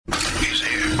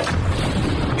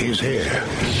here.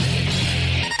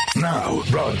 Now,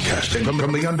 broadcasting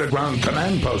from the underground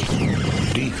command post,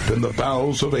 deep in the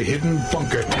bowels of a hidden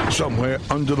bunker, somewhere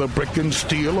under the brick and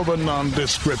steel of a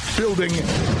nondescript building,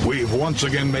 we've once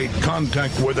again made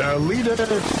contact with our leader,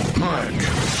 Mark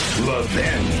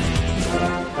Levin.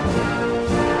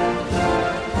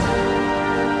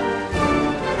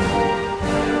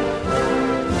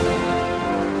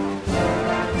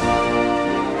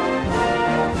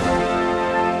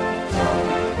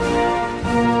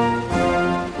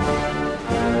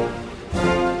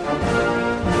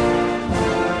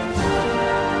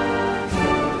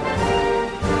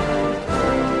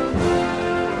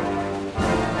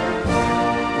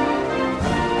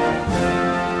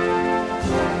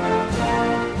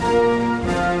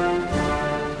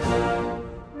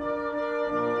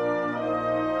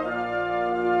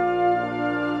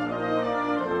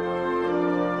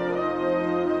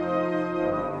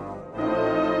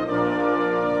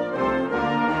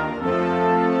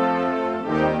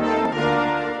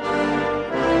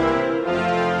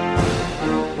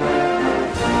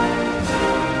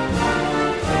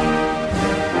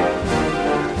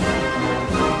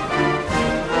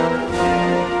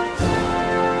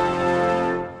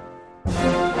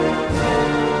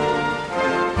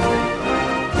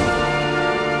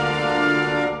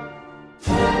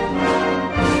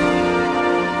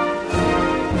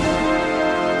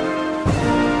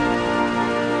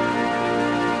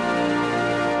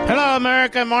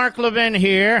 America, Mark Levin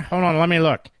here. Hold on, let me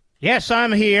look. Yes,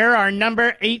 I'm here. Our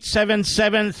number,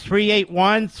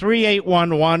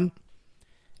 877-381-3811.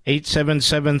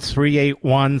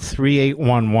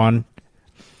 877-381-3811.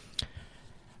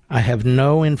 I have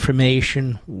no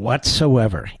information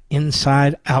whatsoever,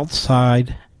 inside,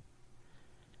 outside,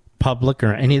 public,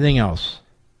 or anything else,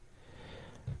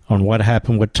 on what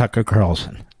happened with Tucker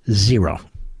Carlson. Zero.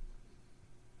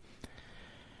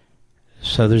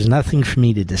 So there's nothing for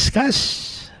me to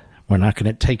discuss. We're not going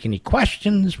to take any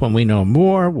questions. When we know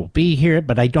more, we'll be here,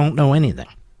 but I don't know anything.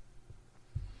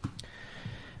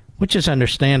 Which is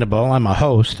understandable. I'm a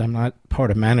host. I'm not part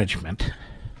of management.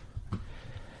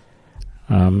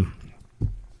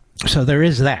 So there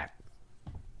is that.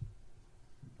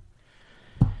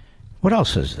 What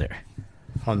else is there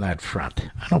on that front?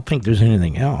 I don't think there's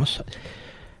anything else.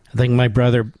 I think my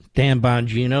brother Dan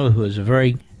Bongino, who is a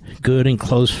very good and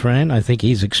close friend, I think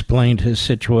he's explained his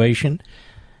situation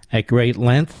at great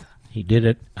length. He did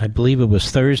it, I believe it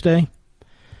was Thursday.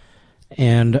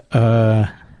 And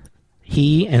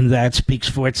he and that speaks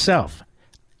for itself.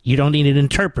 You don't need an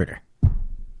interpreter.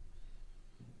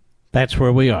 That's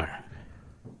where we are.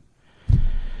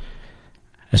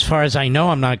 As far as I know,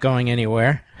 I'm not going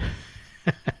anywhere.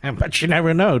 But you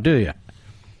never know, do you?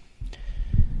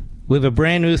 We have a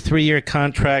brand new 3-year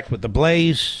contract with the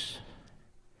Blaze,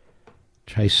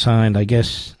 which I signed, I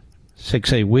guess,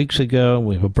 6-8 weeks ago.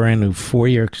 We have a brand new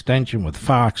 4-year extension with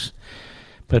Fox,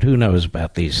 but who knows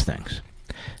about these things.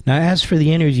 Now, as for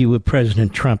the interview with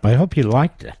President Trump, I hope you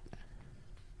liked it.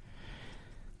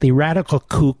 The radical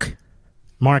kook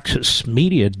Marxist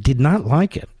media did not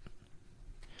like it.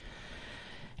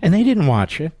 And they didn't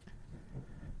watch it.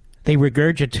 They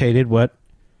regurgitated what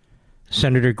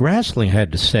Senator Grassley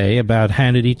had to say about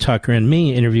Hannity, Tucker, and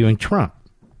me interviewing Trump.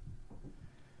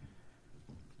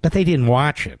 But they didn't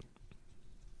watch it.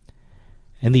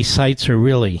 And these sites are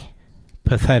really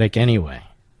pathetic anyway.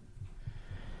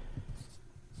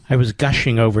 I was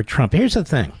gushing over Trump. Here's the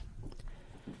thing.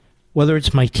 Whether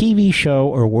it's my TV show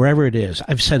or wherever it is,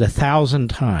 I've said 1,000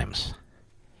 times,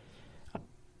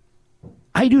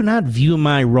 I do not view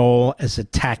my role as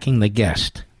attacking the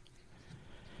guest.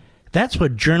 That's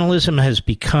what journalism has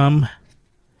become,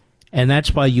 and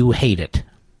that's why you hate it.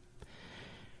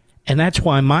 And that's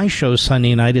why my show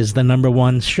Sunday night is the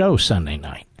 #1 show Sunday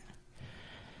night.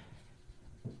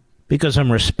 Because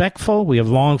I'm respectful, we have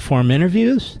long-form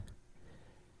interviews,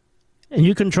 and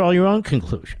you can draw your own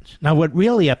conclusions. Now, what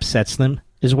really upsets them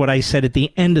is what I said at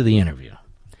the end of the interview,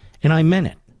 and I meant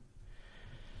it.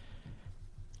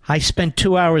 I spent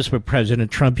 2 hours with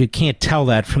President Trump. You can't tell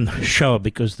that from the show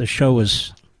because the show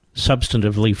was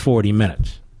substantively 40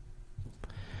 minutes.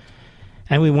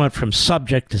 And we went from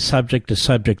subject to subject to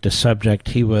subject to subject.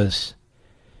 He was,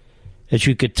 as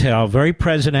you could tell, very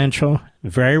presidential,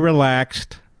 very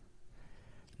relaxed.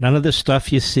 None of the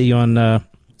stuff you see on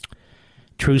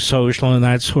True Social and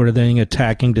that sort of thing,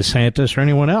 attacking DeSantis or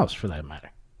anyone else for that matter.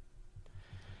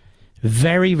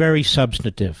 Very, very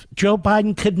substantive. Joe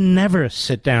Biden could never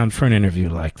sit down for an interview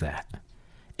like that,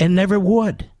 and never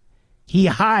would. He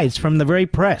hides from the very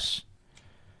press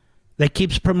that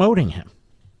keeps promoting him.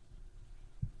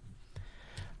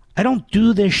 I don't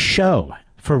do this show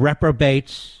for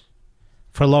reprobates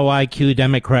for low IQ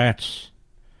Democrats,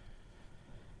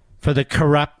 for the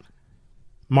corrupt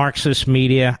Marxist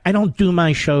media. I don't do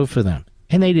my show for them,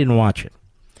 and they didn't watch it.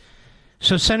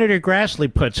 So Senator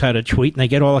Grassley puts out a tweet, and they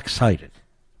get all excited.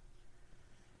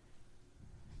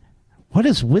 What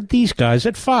is with these guys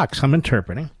at Fox? I'm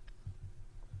interpreting.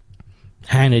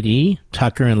 Hannity,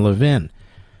 Tucker, and Levin.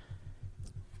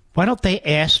 Why don't they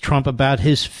ask Trump about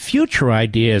his future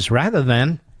ideas rather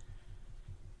than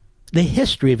the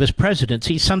history of his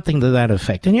presidency, something to that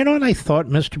effect? And you know what I thought,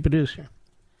 Mr. Producer?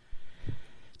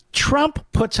 Trump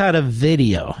puts out a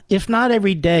video, if not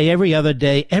every day, every other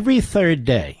day, every third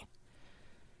day.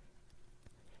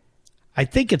 I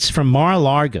think it's from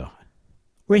Mar-a-Lago,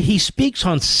 where he speaks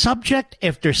on subject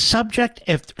after subject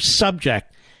after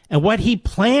subject and what he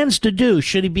plans to do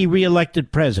should he be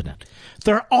reelected president.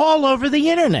 They're all over the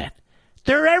internet.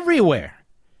 They're everywhere.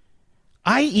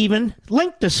 I even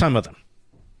linked to some of them.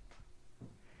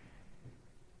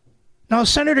 Now,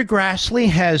 Senator Grassley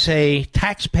has a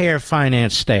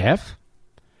taxpayer-financed staff.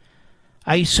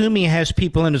 I assume he has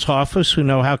people in his office who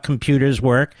know how computers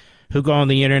work, who go on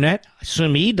the internet. I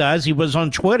assume he does. He was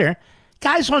on Twitter.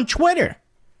 Guy's on Twitter.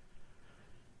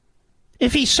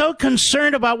 If he's so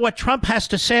concerned about what Trump has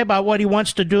to say about what he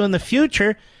wants to do in the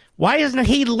future, why isn't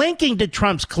he linking to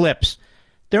Trump's clips?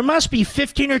 There must be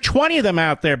 15 or 20 of them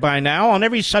out there by now on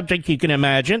every subject you can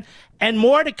imagine, and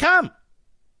more to come.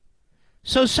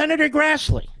 So, Senator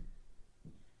Grassley.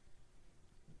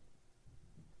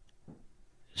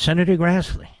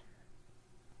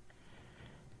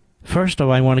 First of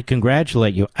all, I want to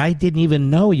congratulate you. I didn't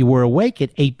even know you were awake at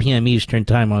 8 p.m. Eastern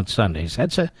Time on Sundays.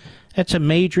 That's a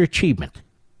major achievement.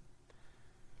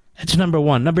 That's number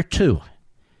one. Number two,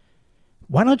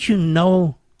 why don't you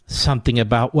know something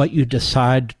about what you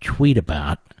decide to tweet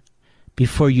about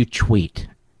before you tweet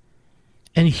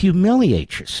and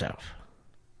humiliate yourself?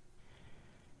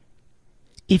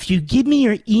 If you give me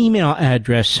your email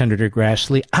address, Senator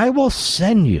Grassley, I will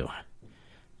send you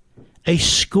a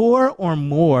score or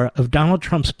more of Donald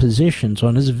Trump's positions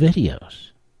on his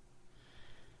videos,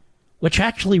 which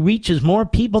actually reaches more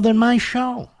people than my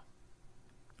show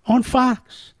on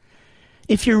Fox.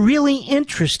 If you're really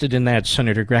interested in that,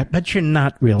 Senator Grassley, but you're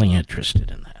not really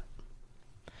interested in that.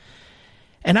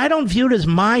 And I don't view it as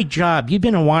my job. You've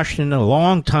been in Washington a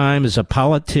long time as a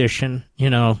politician, you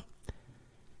know.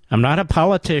 I'm not a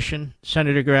politician,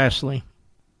 Senator Grassley.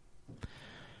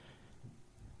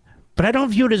 But I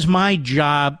don't view it as my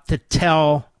job to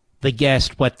tell the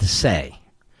guest what to say.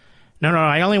 No,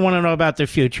 I only want to know about their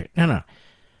future. No.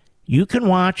 You can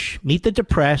watch Meet the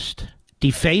Depressed,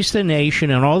 Deface the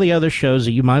Nation, and all the other shows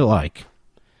that you might like.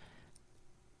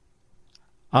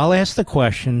 I'll ask the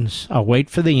questions, I'll wait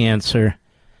for the answer,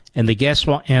 and the guests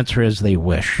will answer as they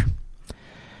wish.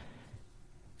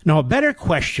 Now, a better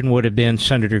question would have been,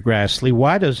 Senator Grassley,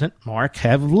 why doesn't Mark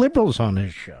have liberals on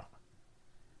his show?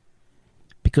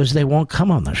 Because they won't come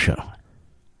on the show.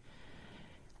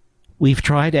 We've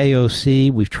tried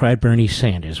AOC, we've tried Bernie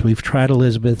Sanders, we've tried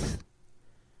Elizabeth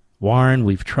Warren,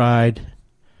 we've tried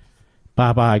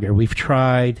Bob Iger, we've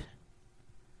tried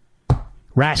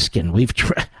Raskin, we've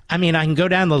tried, I can go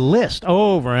down the list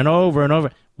over and over and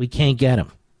over. We can't get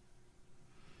him.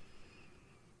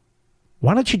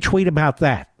 Why don't you tweet about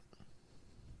that?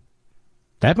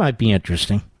 That might be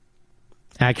interesting.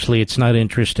 Actually, it's not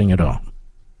interesting at all.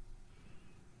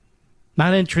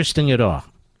 Not interesting at all.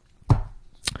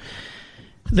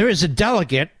 There is a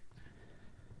delegate,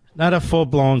 not a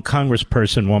full-blown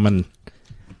congressperson, woman,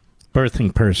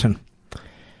 birthing person.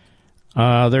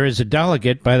 There is a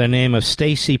delegate by the name of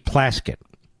Stacey Plaskett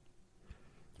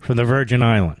from the Virgin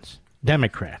Islands,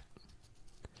 Democrat.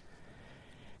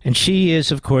 And she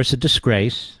is, of course, a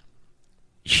disgrace.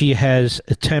 She has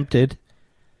attempted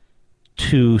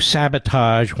to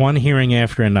sabotage one hearing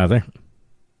after another.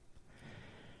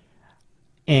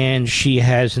 And she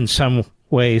has, in some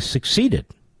ways, succeeded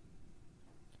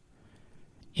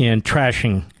in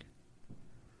trashing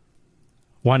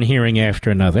one hearing after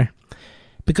another,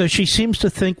 because she seems to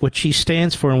think what she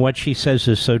stands for and what she says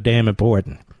is so damn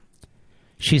important.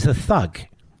 She's a thug.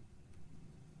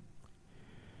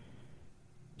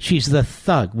 She's the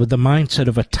thug with the mindset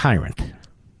of a tyrant.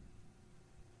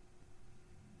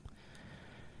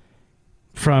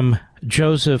 From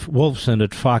Joseph Wolfson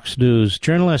at Fox News,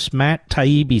 journalist Matt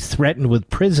Taibbi threatened with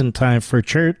prison time for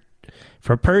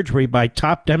perjury by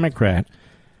top Democrat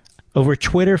over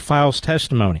Twitter files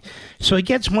testimony. So he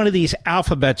gets one of these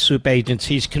alphabet soup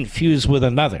agencies confused with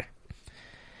another.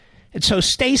 And so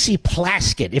Stacey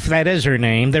Plaskett, if that is her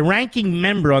name, the ranking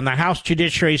member on the House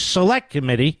Judiciary Select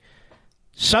Committee,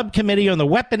 Subcommittee on the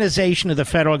Weaponization of the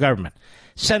Federal Government,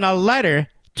 sent a letter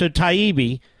to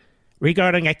Taibbi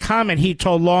regarding a comment he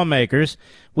told lawmakers,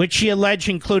 which she alleged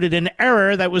included an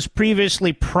error that was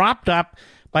previously propped up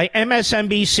by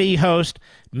MSNBC host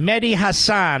Mehdi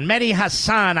Hassan. Mehdi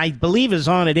Hassan, I believe, is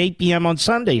on at 8 p.m. on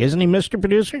Sunday. Isn't he, Mr.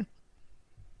 Producer?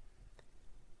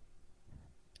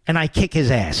 And I kick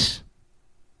his ass.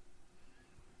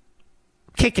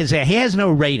 Kick his ass. He has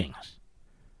no ratings.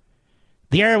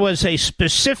 The error was a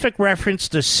specific reference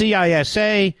to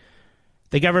CISA,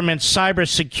 the government's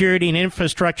cybersecurity and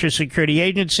infrastructure security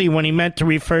agency, when he meant to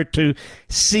refer to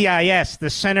CIS, the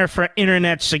Center for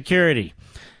Internet Security.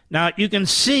 Now, you can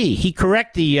see he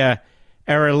corrected the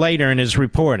error later in his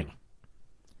reporting.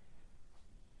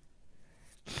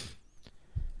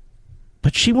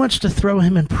 But she wants to throw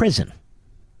him in prison.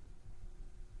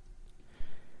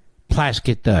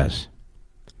 Plaskett does.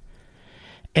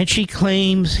 And she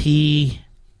claims he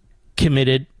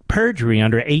committed perjury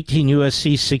under 18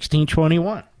 U.S.C.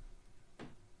 1621.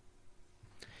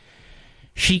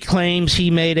 She claims he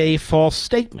made a false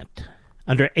statement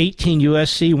under 18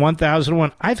 U.S.C.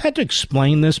 1001. I've had to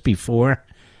explain this before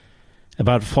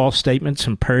about false statements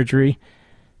and perjury.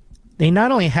 They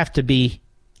not only have to be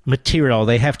material,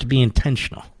 they have to be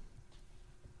intentional.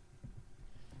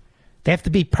 They have to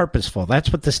be purposeful.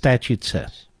 That's what the statute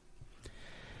says.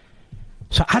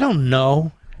 So I don't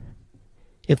know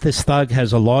if this thug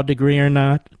has a law degree or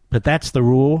not, but that's the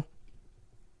rule.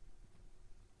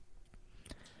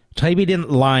 Taibbi didn't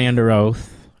lie under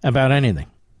oath about anything.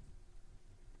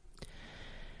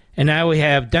 And now we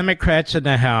have Democrats in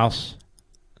the House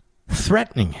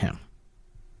threatening him.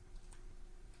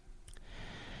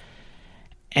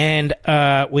 And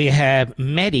we have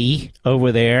Mehdi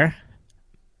over there.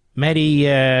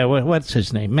 Mehdi, what's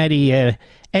his name? Mehdi,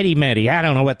 Eddie Mehdi. I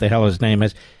don't know what the hell his name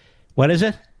is. What is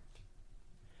it?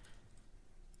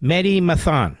 Mehdi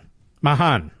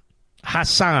Mahan.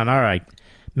 Hassan, all right.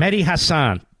 Mehdi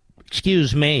Hassan.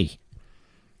 Excuse me.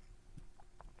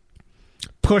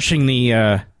 Pushing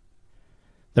the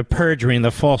perjury and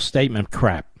the false statement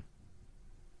crap.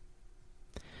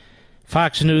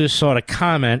 Fox News sought a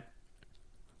comment.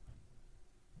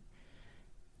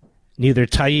 Neither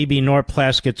Taibbi nor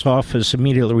Plaskett's office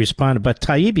immediately responded, but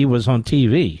Taibbi was on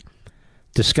TV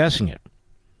discussing it.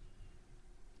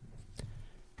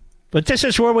 But this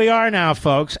is where we are now,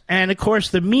 folks. And, of course,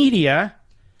 the media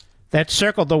that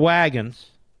circled the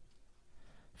wagons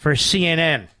for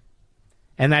CNN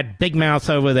and that big mouth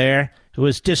over there who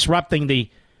was disrupting the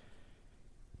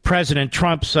President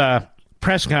Trump's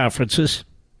press conferences,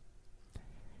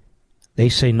 they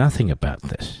say nothing about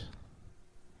this.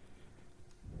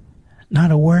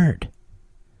 Not a word.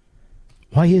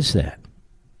 Why is that?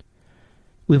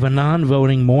 We have a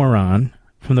non-voting moron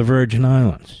from the Virgin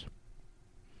Islands.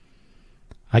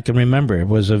 I can remember it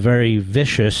was a very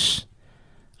vicious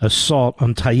assault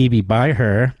on Taibbi by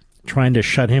her, trying to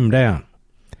shut him down.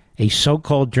 A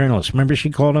so-called journalist. Remember she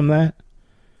called him that?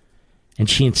 And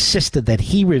she insisted that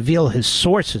he reveal his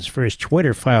sources for his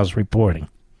Twitter files reporting.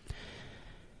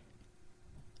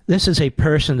 This is a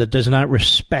person that does not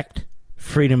respect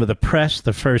freedom of the press,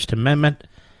 the First Amendment,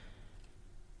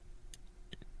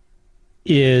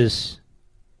 is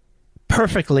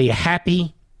perfectly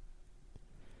happy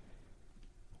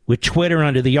with Twitter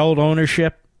under the old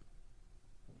ownership,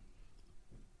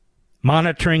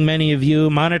 monitoring many of you,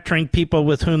 monitoring people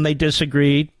with whom they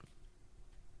disagreed,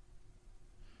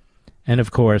 and,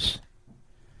 of course,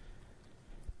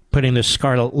 putting the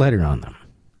scarlet letter on them.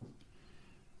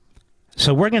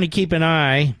 So we're going to keep an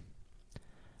eye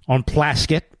on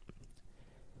Plaskett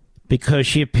because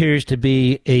she appears to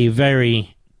be a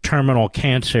very terminal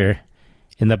cancer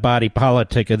in the body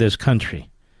politic of this country.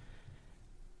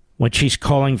 When she's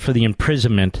calling for the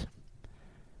imprisonment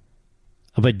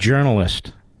of a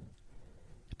journalist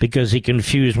because he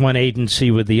confused one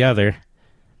agency with the other,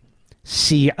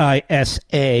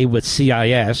 CISA with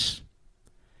CIS,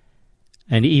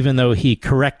 and even though he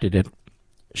corrected it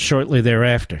shortly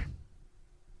thereafter.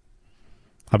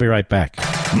 I'll be right back.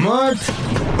 Mark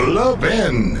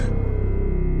Levin.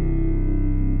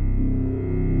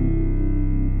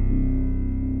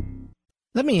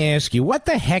 Let me ask you, what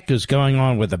the heck is going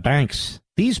on with the banks?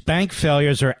 These bank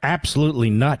failures are absolutely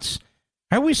nuts.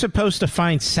 How are we supposed to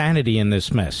find sanity in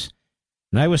this mess?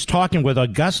 And I was talking with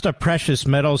Augusta Precious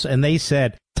Metals, and they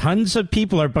said tons of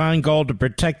people are buying gold to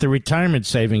protect their retirement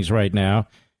savings right now.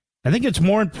 I think it's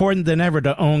more important than ever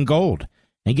to own gold.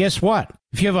 And guess what?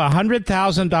 If you have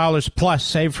 $100,000 plus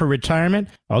saved for retirement,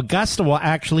 Augusta will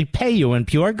actually pay you in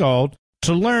pure gold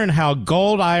to learn how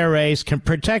gold IRAs can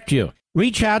protect you.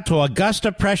 Reach out to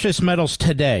Augusta Precious Metals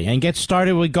today and get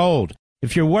started with gold.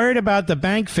 If you're worried about the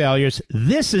bank failures,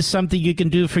 this is something you can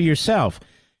do for yourself.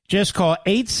 Just call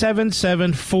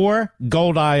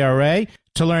 877-4-GOLD-IRA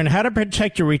to learn how to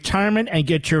protect your retirement and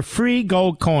get your free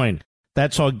gold coin.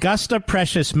 That's Augusta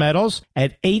Precious Metals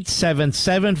at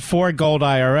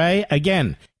 877-4-GOLD-IRA.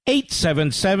 Again,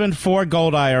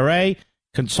 877-4-GOLD-IRA.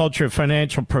 Consult your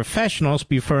financial professionals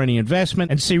before any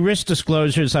investment and see risk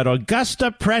disclosures at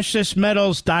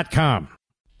AugustaPreciousMetals.com.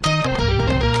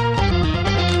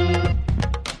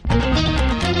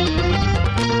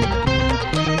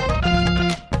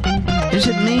 Is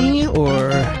it me, or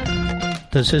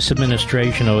does this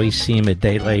administration always seem a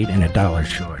day late and a dollar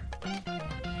short?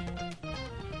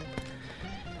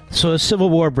 So a civil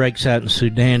war breaks out in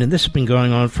Sudan, and this has been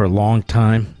going on for a long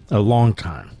time.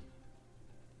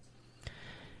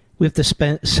 We have to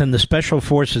send the special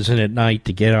forces in at night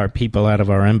to get our people out of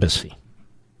our embassy.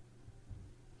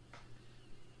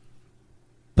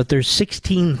 But there's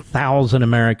 16,000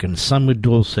 Americans, some with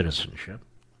dual citizenship,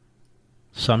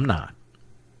 some not,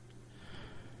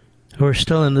 who are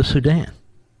still in the Sudan.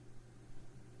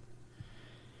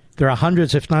 There are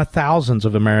hundreds, if not thousands,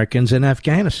 of Americans in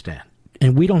Afghanistan.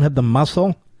 And we don't have the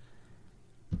muscle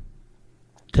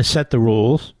to set the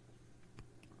rules.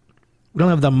 We don't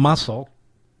have the muscle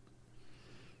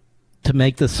to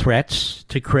make the threats,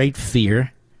 to create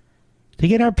fear, to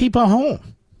get our people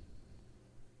home.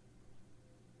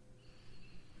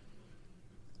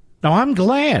 Now, I'm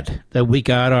glad that we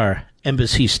got our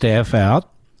embassy staff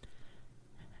out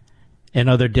and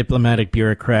other diplomatic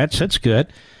bureaucrats. That's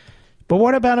good. But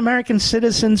what about American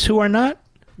citizens who are not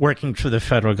working for the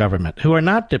federal government, who are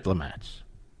not diplomats?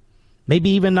 Maybe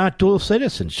even not dual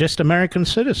citizens, just American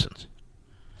citizens.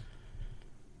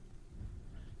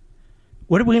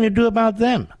 What are we going to do about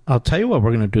them? I'll tell you what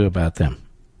we're going to do about them.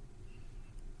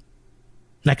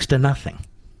 Next to nothing.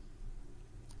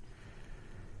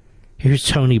 Here's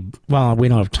Tony. Well, we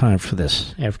don't have time for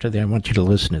this. After that, I want you to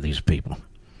listen to these people.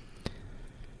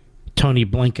 Tony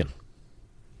Blinken.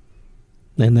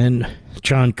 And then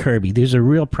John Kirby. These are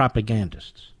real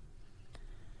propagandists.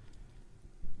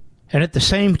 And at the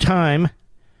same time,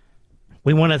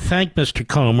 we want to thank Mr.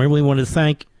 Comer. We want to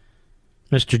thank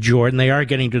Mr. Jordan. They are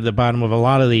getting to the bottom of a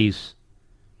lot of these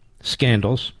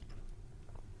scandals.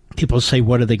 People say,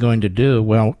 what are they going to do?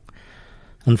 Well,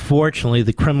 unfortunately,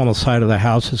 the criminal side of the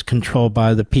house is controlled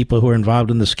by the people who are involved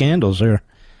in the scandals, or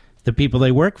the people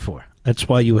they work for. That's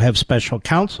why you have special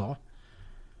counsel.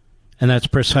 And that's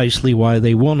precisely why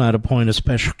they will not appoint a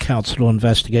special counsel to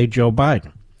investigate Joe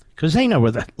Biden. Because they know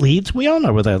where that leads. We all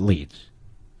know where that leads.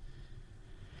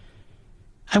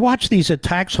 I watch these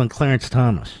attacks on Clarence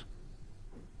Thomas.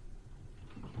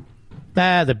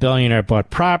 The billionaire bought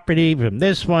property from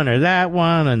this one or that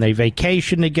one, and they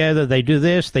vacation together, they do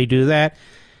this, they do that.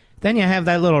 Then you have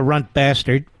that little runt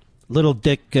bastard, Little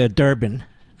Dick Durbin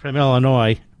from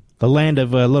Illinois, the land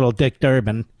of Little Dick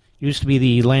Durbin, used to be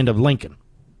the land of Lincoln.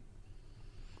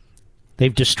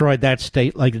 They've destroyed that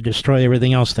state like they destroy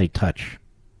everything else they touch.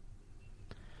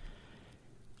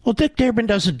 Well, Dick Durbin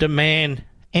doesn't demand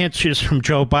answers from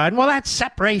Joe Biden. Well, that's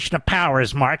separation of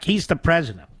powers, Mark. He's the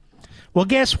president. Well,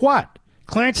 guess what?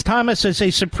 Clarence Thomas is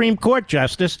a Supreme Court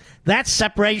justice. That's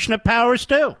separation of powers,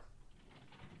 too.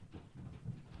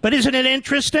 But isn't it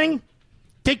interesting?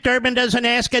 Dick Durbin doesn't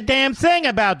ask a damn thing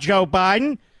about Joe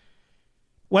Biden.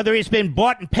 Whether he's been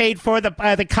bought and paid for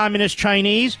by the communist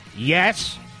Chinese,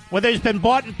 yes. Whether he's been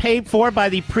bought and paid for by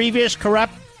the previous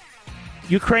corrupt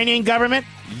Ukrainian government,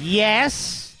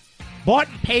 yes. Bought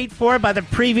and paid for by the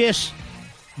previous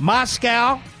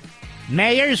Moscow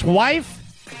mayor's wife,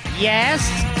 yes.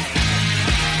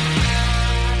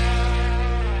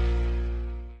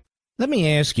 Let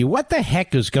me ask you, what the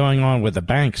heck is going on with the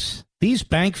banks? These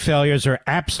bank failures are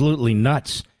absolutely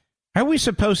nuts. How are we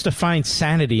supposed to find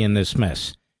sanity in this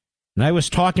mess? And I was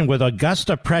talking with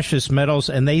Augusta Precious Metals,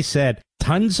 and they said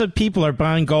tons of people are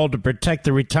buying gold to protect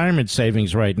their retirement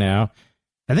savings right now.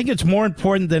 I think it's more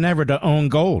important than ever to own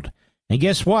gold. And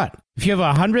guess what? If you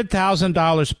have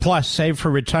 $100,000 plus saved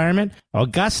for retirement,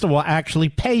 Augusta will actually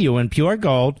pay you in pure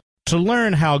gold to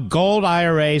learn how gold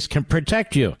IRAs can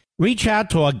protect you. Reach out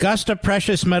to Augusta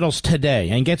Precious Metals today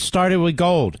and get started with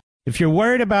gold. If you're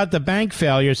worried about the bank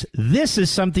failures, this is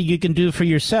something you can do for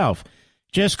yourself.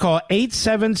 Just call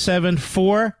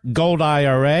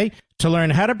 877-4-GOLD-IRA to learn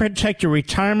how to protect your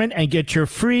retirement and get your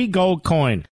free gold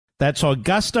coin. That's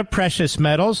Augusta Precious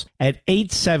Metals at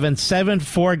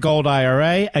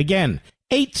 877-4-GOLD-IRA. Again,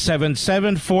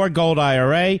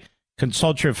 877-4-GOLD-IRA.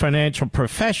 Consult your financial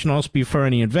professionals before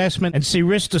any investment and see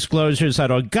risk disclosures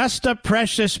at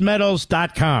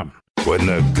AugustaPreciousMetals.com. When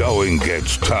the going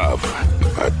gets tough,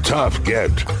 a tough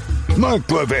get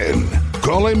Mark Levin.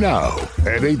 Call him now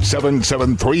at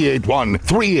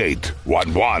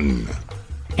 877-381-3811.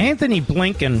 Anthony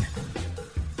Blinken,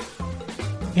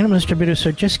 Mr.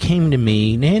 Producer, just came to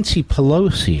me. Nancy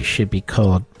Pelosi should be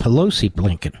called Pelosi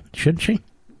Blinken, shouldn't she?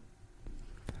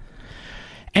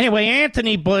 Anyway,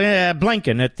 Anthony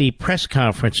Blinken at the press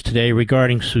conference today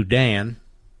regarding Sudan.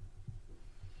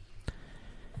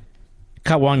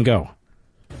 Cut one, go.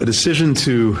 A decision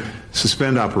to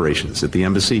suspend operations at the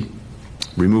embassy,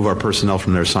 remove our personnel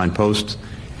from their assigned posts,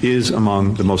 is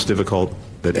among the most difficult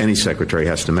that any secretary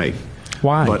has to make.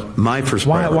 Why? But my first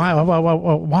priority...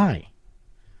 Why?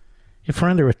 If we're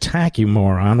under attack, you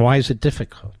moron, why is it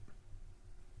difficult?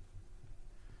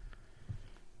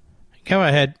 Go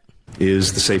ahead.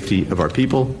 ...is the safety of our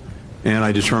people, and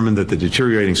I determined that the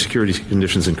deteriorating security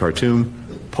conditions in Khartoum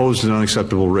posed an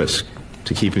unacceptable risk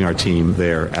to keeping our team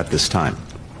there at this time.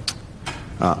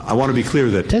 I want to be clear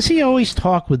that... Does he always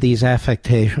talk with these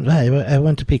affectations? I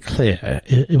want to be clear,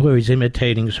 where he's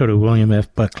imitating sort of William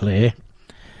F. Buckley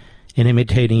and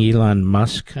imitating Elon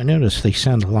Musk. I notice they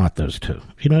sound a lot, those two.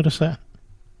 You notice that?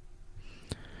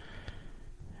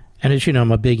 And as you know,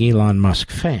 I'm a big Elon Musk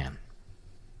fan.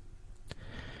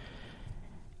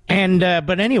 And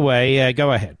but anyway,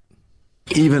 go ahead.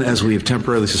 Even as we have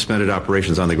temporarily suspended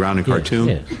operations on the ground in Khartoum...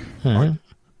 Yes. Uh-huh.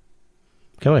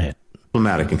 Go ahead.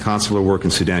 Diplomatic and consular work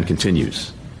in Sudan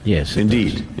continues. Yes.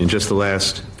 Indeed, in just the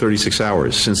last 36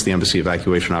 hours since the embassy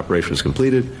evacuation operation was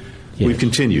completed, we've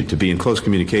continued to be in close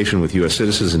communication with U.S.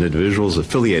 citizens and individuals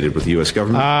affiliated with the U.S.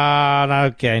 government.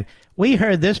 Okay. We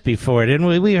heard this before, didn't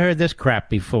we? We heard this crap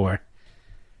before.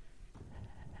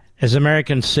 As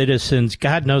American citizens,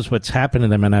 God knows what's happened to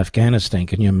them in Afghanistan.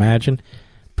 Can you imagine?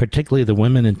 Particularly the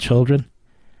women and children.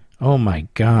 Oh, my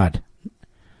God.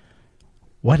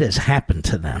 What has happened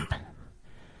to them?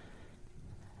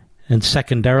 And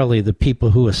secondarily, the people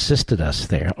who assisted us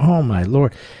there. Oh, my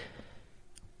Lord.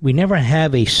 We never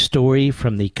have a story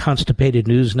from the Constipated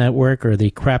News Network or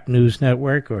the Crap News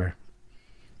Network or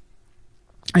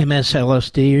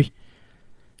MSLSD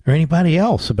or anybody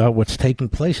else about what's taking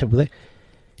place over there.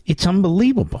 It's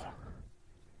unbelievable.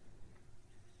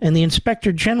 And the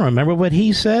Inspector General, remember what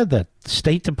he said? That the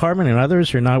State Department and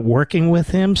others are not working with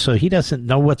him, so he doesn't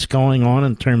know what's going on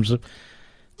in terms of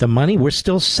the money. We're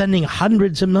still sending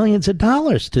hundreds of millions of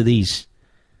dollars to these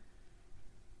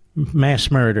mass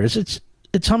murders. It's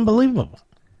unbelievable.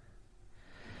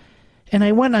 And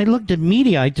I looked at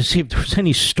Mediaite to see if there was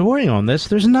any story on this.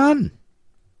 There's none.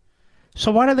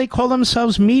 So why do they call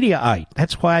themselves Mediaite?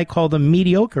 That's why I call them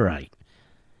Mediocreite.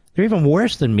 They're even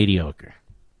worse than mediocre.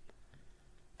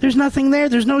 There's nothing there.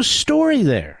 There's no story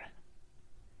there.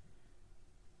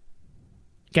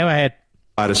 Go ahead.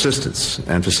 Provide assistance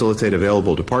and facilitate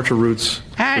available departure routes.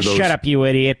 Shut up, you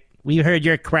idiot. We heard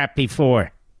your crap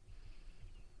before.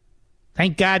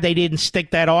 Thank God they didn't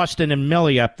stick that Austin and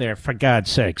Milley up there, for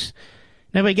God's sakes.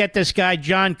 Then we get this guy,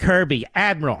 John Kirby,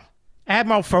 Admiral.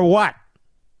 Admiral for what?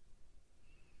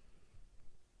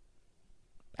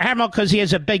 Admiral because he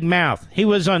has a big mouth. He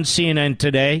was on CNN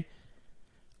today.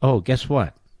 Oh, guess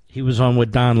what? He was on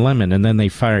with Don Lemon, and then they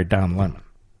fired Don Lemon.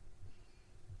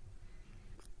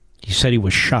 He said he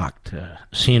was shocked.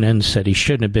 CNN said he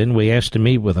shouldn't have been. We asked to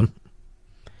meet with him.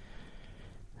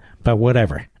 But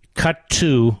whatever. Cut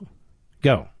to,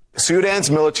 go. Sudan's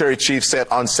military chief said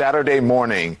on Saturday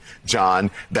morning,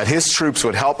 John, that his troops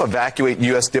would help evacuate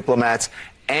U.S. diplomats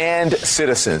and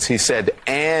citizens. He said,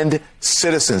 and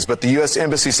citizens. But the U.S.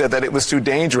 Embassy said that it was too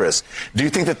dangerous. Do you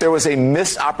think that there was a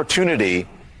missed opportunity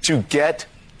to get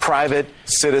private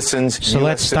citizens? So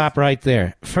let's stop right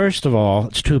there. First of all,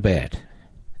 it's too bad.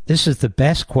 This is the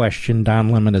best question Don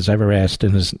Lemon has ever asked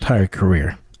in his entire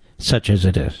career, such as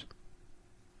it is.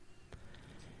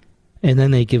 And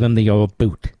then they give him the old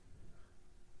boot.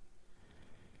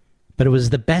 But it was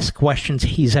the best questions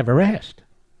he's ever asked.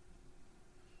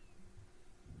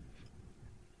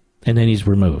 And then he's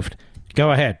removed.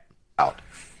 Go ahead.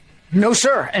 No,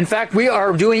 sir. In fact, we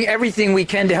are doing everything we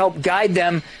can to help guide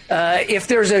them. If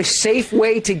there's a safe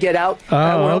way to get out.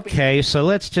 Okay. So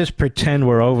let's just pretend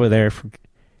we're over there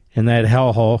in that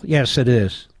hellhole. Yes, it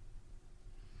is.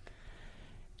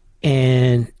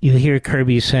 And you hear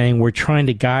Kirby saying, we're trying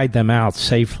to guide them out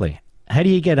safely. How do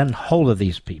you get a hold of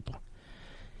these people?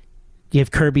 Do you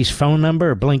have Kirby's phone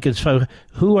number or Blinken's phone?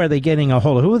 Who are they getting a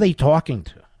hold of? Who are they talking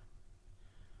to?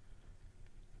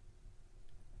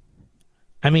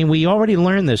 I mean, we already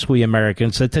learned this, we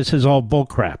Americans, that this is all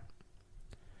bullcrap.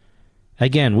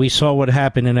 Again, we saw what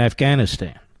happened in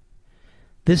Afghanistan.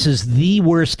 This is the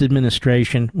worst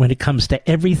administration when it comes to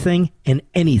everything and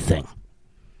anything.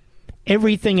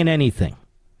 Everything and anything.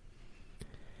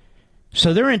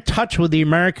 So they're in touch with the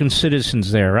American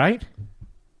citizens there, right?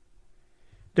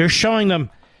 They're showing them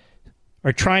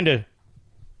or trying to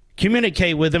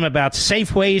communicate with them about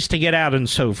safe ways to get out and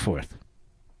so forth.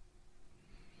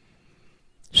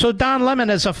 So Don Lemon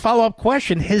has a follow-up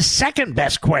question, his second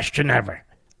best question ever.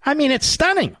 I mean, it's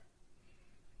stunning.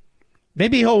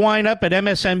 Maybe he'll wind up at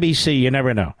MSNBC, you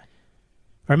never know.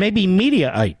 Or maybe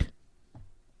Mediaite.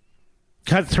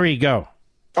 Cut 3, go.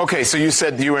 Okay, so you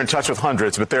said you were in touch with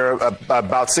hundreds, but there are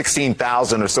about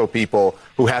 16,000 or so people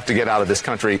who have to get out of this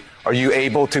country.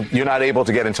 You're not able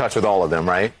to get in touch with all of them,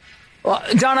 right? Well,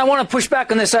 Don, I want to push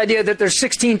back on this idea that there's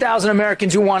 16,000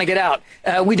 Americans who want to get out.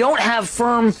 We don't have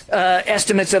firm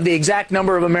estimates of the exact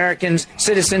number of Americans,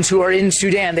 citizens who are in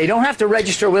Sudan. They don't have to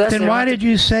register with us. Then why did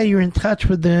you say you're in touch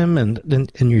with them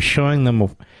and you're showing them a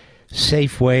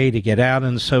safe way to get out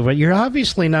and so forth? You're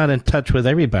obviously not in touch with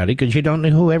everybody because you don't know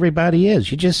who everybody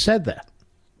is. You just said that.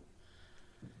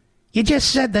 You just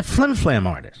said the Flim Flam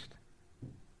artist.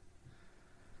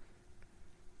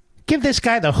 Give this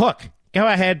guy the hook. Go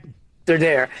ahead. They're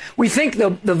there. We think the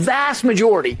vast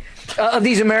majority of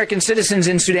these American citizens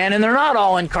in Sudan, and they're not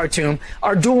all in Khartoum,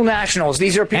 are dual nationals.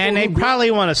 These are people and they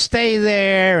probably want to stay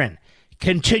there and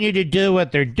continue to do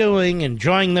what they're doing,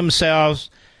 enjoying themselves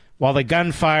while the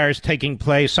gunfire is taking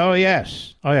place. Oh,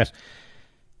 yes. Oh, yes.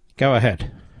 Go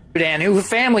ahead. Sudan, who have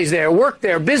families there, work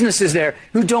there, businesses there,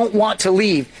 who don't want to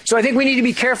leave. So I think we need to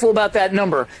be careful about that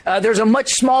number. There's a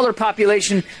much smaller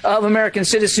population of American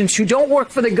citizens who don't work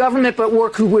for the government but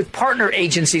work with partner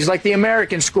agencies like the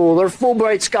American School or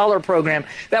Fulbright Scholar Program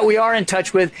that we are in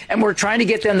touch with, and we're trying to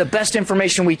get them the best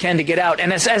information we can to get out.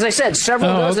 And as I said,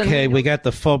 several dozen... Okay, we got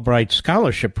the Fulbright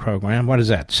Scholarship Program. What is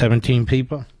that, 17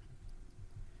 people?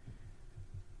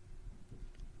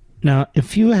 Now,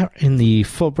 if you are in the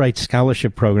Fulbright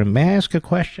Scholarship Program, may I ask a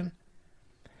question?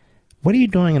 What are you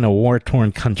doing in a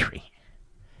war-torn country?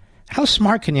 How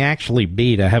smart can you actually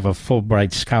be to have a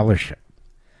Fulbright Scholarship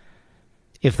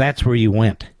if that's where you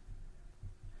went?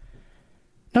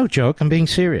 No joke, I'm being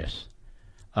serious.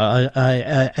 I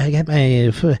got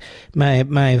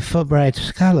my Fulbright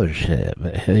Scholarship.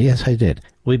 Yes, I did.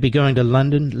 We'd be going to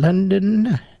London?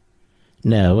 London?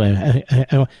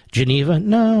 No. Geneva?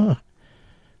 No.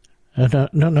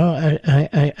 No,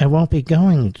 I won't be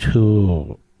going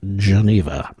to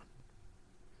Geneva.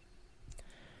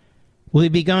 Will you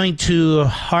be going to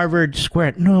Harvard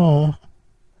Square? No,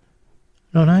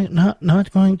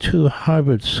 not going to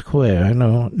Harvard Square.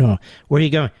 No. Where are you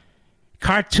going?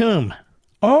 Khartoum.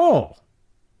 Oh.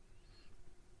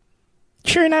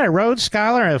 Sure, you're not a Rhodes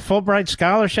Scholar, a Fulbright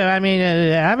Scholarship? I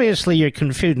mean, obviously you're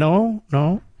confused. No.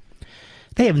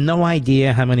 They have no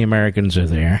idea how many Americans are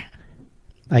there.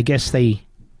 I guess they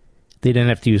didn't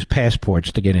have to use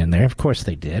passports to get in there. Of course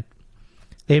they did.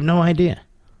 They have no idea.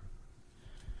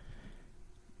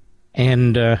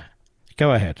 And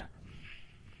go ahead.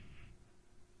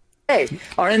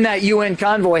 Are in that UN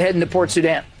convoy heading to Port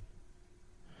Sudan.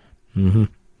 Mm-hmm.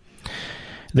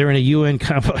 They're in a UN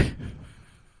convoy.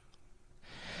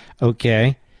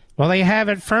 Okay. Well, they have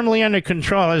it firmly under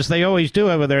control, as they always do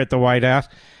over there at the White House.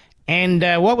 And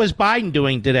what was Biden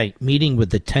doing today? Meeting with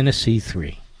the Tennessee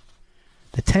Three.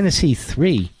 The Tennessee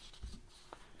Three?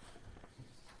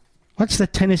 What's the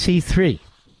Tennessee Three?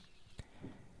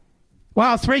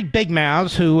 Well, three big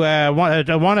mouths, who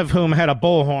one of whom had a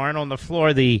bullhorn on the floor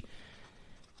of the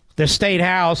State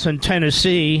House in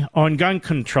Tennessee on gun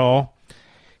control.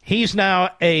 He's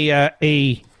now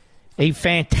a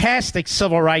fantastic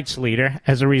civil rights leader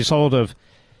as a result of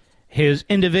his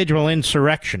individual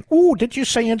insurrection. Ooh, did you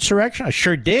say insurrection? I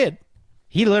sure did.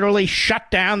 He literally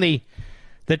shut down the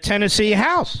Tennessee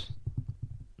House.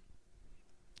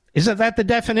 Isn't that the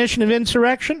definition of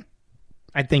insurrection?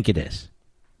 I think it is.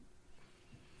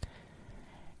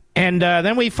 And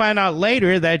then we find out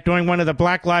later that during one of the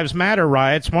Black Lives Matter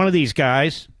riots, one of these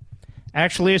guys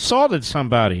actually assaulted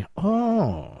somebody.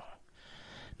 Oh,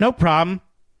 no problem.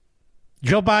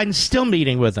 Joe Biden's still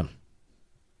meeting with him.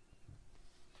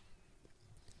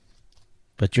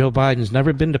 But Joe Biden's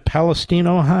never been to Palestine,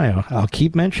 Ohio. I'll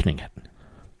keep mentioning it.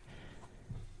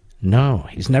 No,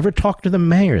 he's never talked to the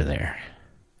mayor there.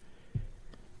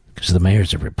 Because the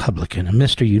mayor's a Republican. And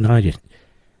Mr. Unity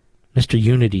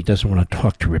doesn't want to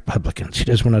talk to Republicans. He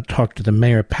doesn't want to talk to the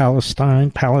mayor of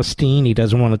Palestine. He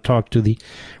doesn't want to talk to the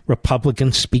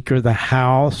Republican Speaker of the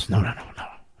House. No.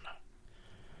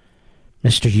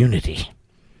 Mr. Unity.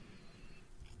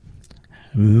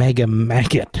 Mega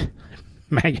maggot.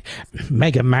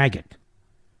 Mega maggot.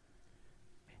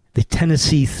 The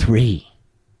Tennessee Three.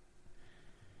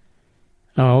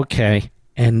 Oh, okay.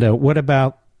 And what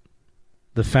about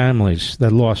the families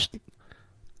that lost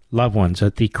loved ones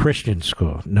at the Christian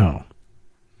school. No.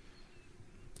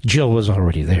 Jill was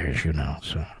already there, as you know.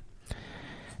 So,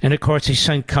 and of course, he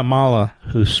sent Kamala,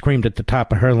 who screamed at the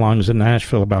top of her lungs in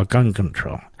Nashville about gun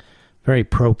control. Very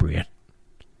appropriate.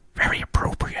 Very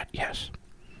appropriate, yes.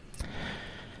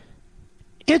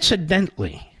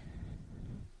 Incidentally,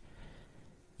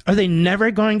 are they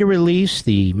never going to release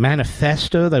the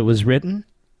manifesto that was written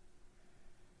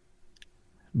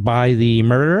by the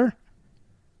murderer?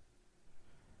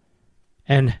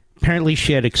 And apparently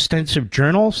she had extensive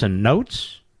journals and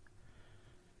notes.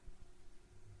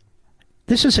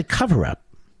 This is a cover-up.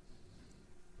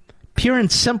 Pure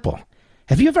and simple.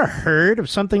 Have you ever heard of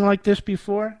something like this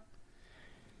before?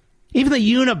 Even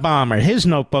the Unabomber, his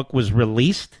notebook was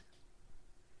released.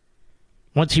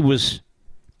 Once he was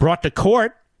brought to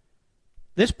court,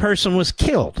 this person was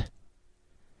killed.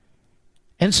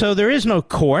 And so there is no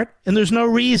court, and there's no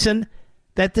reason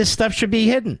that this stuff should be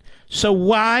hidden. So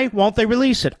why won't they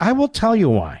release it? I will tell you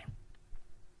why.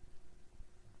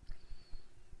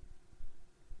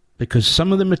 Because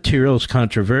some of the material is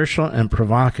controversial and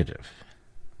provocative,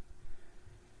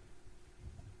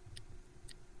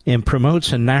 and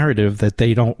promotes a narrative that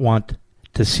they don't want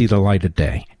to see the light of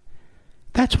day.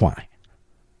 That's why.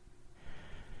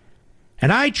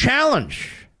 And I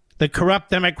challenge the corrupt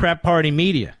Democrat Party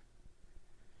media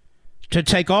to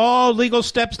take all legal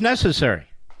steps necessary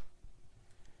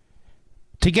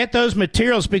to get those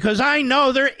materials, because I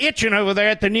know they're itching over there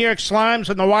at the New York Slimes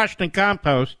and the Washington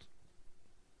Compost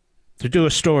to do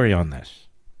a story on this.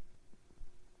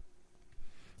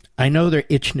 I know they're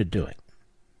itching to do it.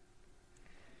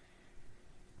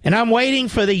 And I'm waiting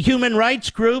for the human rights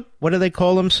group, what do they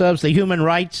call themselves, the Human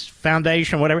Rights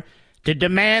Foundation, whatever, to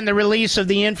demand the release of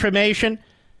the information.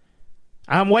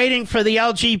 I'm waiting for the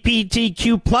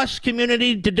LGBTQ plus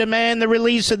community to demand the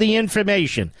release of the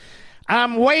information.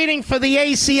 I'm waiting for the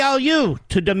ACLU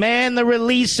to demand the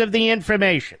release of the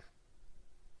information.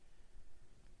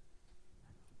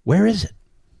 Where is it?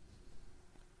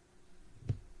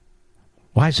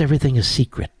 Why is everything a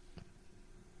secret?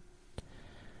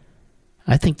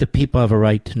 I think the people have a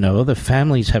right to know. The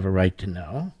families have a right to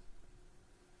know.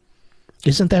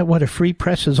 Isn't that what a free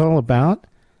press is all about?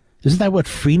 Isn't that what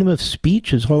freedom of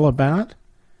speech is all about?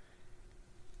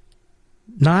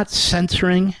 Not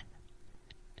censoring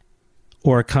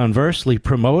or conversely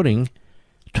promoting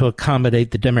to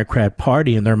accommodate the Democrat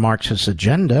Party and their Marxist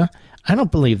agenda. I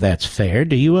don't believe that's fair.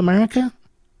 Do you, America?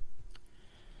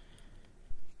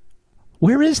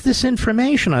 Where is this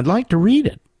information? I'd like to read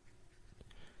it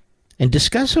and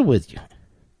discuss it with you.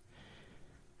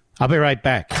 I'll be right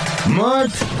back.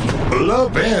 Mark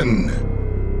Levin.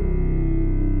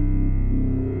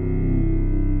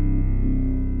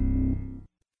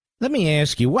 Let me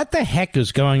ask you, what the heck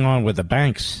is going on with the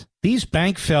banks? These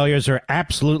bank failures are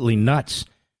absolutely nuts.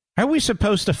 How are we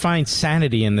supposed to find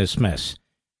sanity in this mess?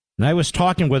 And I was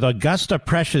talking with Augusta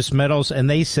Precious Metals, and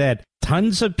they said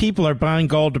tons of people are buying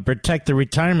gold to protect their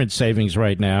retirement savings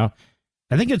right now.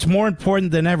 I think it's more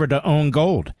important than ever to own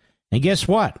gold. And guess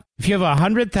what? If you have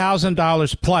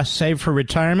 $100,000 plus saved for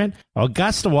retirement,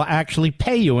 Augusta will actually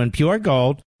pay you in pure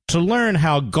gold to learn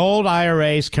how gold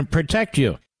IRAs can protect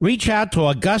you. Reach out to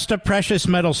Augusta Precious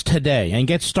Metals today and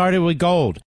get started with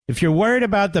gold. If you're worried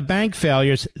about the bank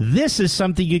failures, this is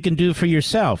something you can do for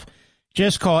yourself.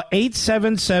 Just call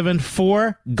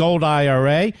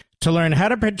 877-4-GOLD-IRA to learn how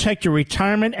to protect your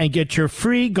retirement and get your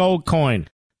free gold coin.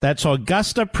 That's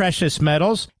Augusta Precious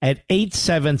Metals at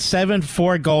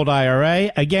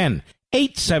 877-4-GOLD-IRA. Again,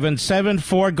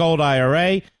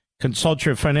 877-4-GOLD-IRA. Consult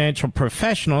your financial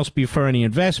professionals before any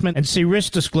investment and see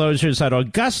risk disclosures at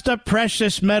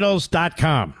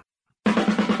AugustaPreciousMetals.com.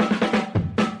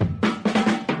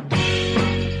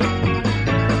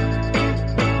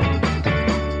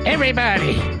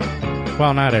 Everybody.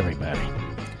 Well, not everybody.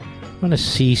 I want to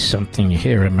see something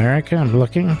here, America. I'm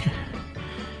looking.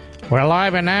 We're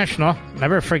live and national.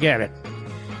 Never forget it.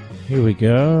 Here we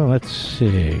go. Let's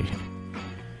see.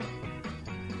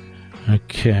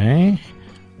 Okay.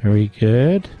 Very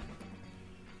good.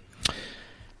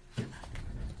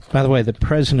 By the way, the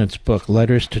president's book,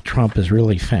 Letters to Trump, is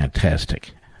really fantastic.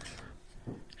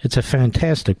 It's a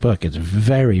fantastic book. It's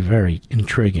very, very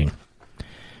intriguing.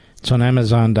 It's on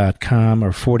Amazon.com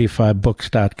or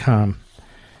 45books.com.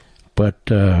 But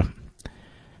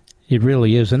it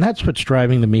really is. And that's what's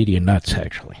driving the media nuts,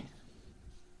 actually.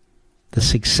 The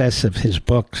success of his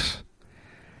books.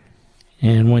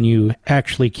 And when you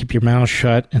actually keep your mouth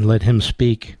shut and let him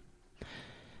speak.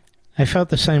 I felt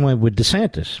the same way with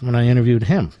DeSantis when I interviewed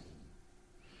him.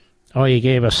 Oh, you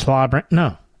gave a slobber?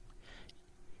 No.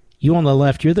 You on the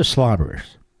left, you're the slobberers.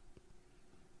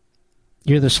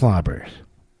 You're the slobbers.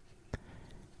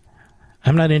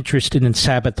 I'm not interested in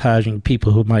sabotaging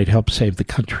people who might help save the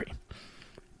country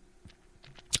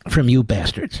from you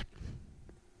bastards.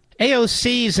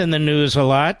 AOC's in the news a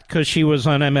lot because she was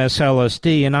on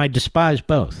MSLSD, and I despise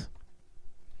both.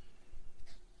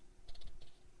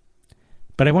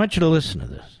 But I want you to listen to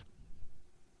this,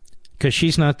 because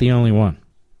she's not the only one.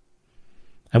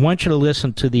 I want you to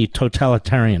listen to the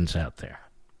totalitarians out there.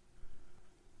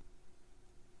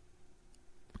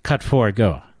 Cut 4,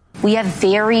 go. We have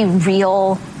very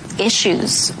real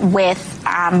issues with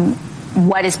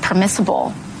what is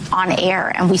permissible on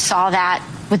air, and we saw that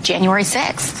with January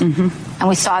 6th. And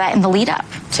we saw that in the lead up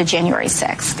to January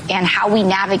 6th, and how we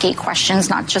navigate questions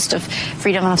not just of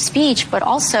freedom of speech, but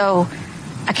also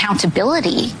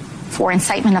accountability for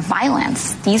incitement of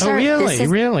violence.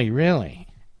 Really?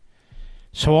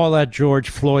 So all that George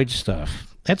Floyd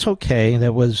stuff, that's okay.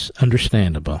 That was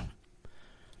understandable.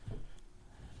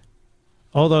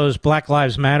 All those Black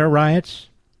Lives Matter riots,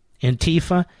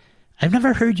 Antifa, I've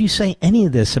never heard you say any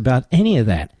of this about any of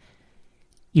that.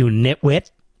 You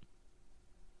nitwit.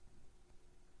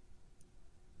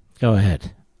 Go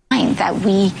ahead. That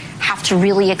we have to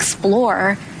really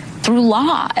explore through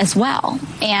law as well.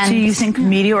 And do you think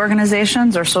media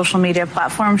organizations or social media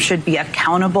platforms should be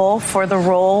accountable for the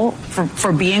role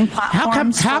for being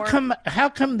platforms? How come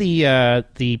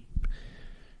the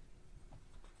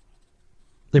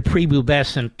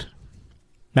prepubescent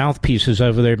mouthpieces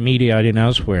over their media and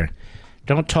elsewhere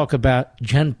don't talk about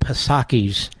Jen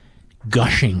Psaki's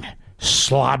gushing,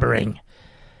 slobbering,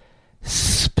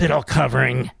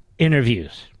 spittle-covering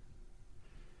interviews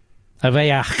of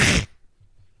a...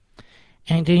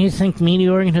 And do you think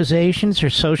media organizations or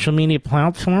social media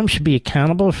platforms should be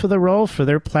accountable for the role for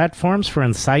their platforms for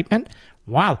incitement?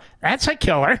 Wow, that's a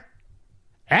killer.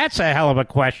 That's a hell of a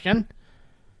question.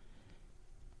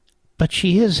 But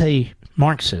she is a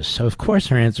Marxist, so of course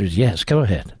her answer is yes. Go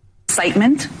ahead.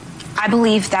 Incitement? I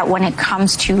believe that when it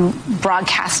comes to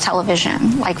broadcast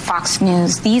television, like Fox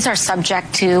News, these are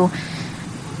subject to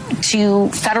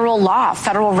federal law,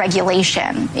 federal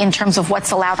regulation in terms of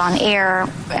what's allowed on air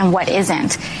and what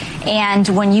isn't. And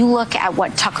when you look at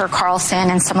what Tucker Carlson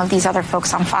and some of these other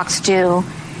folks on Fox do,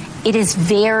 it is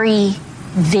very,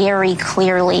 very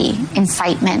clearly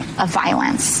incitement of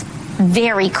violence.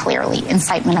 Very clearly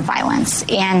incitement of violence.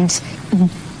 And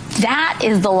that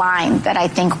is the line that I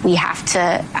think we have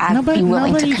to be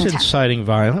willing to contest. Nobody's inciting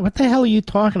violence. What the hell are you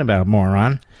talking about,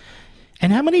 moron?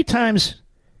 And how many times,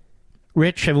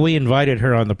 Rich, have we invited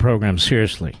her on the program?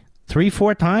 Seriously? 3,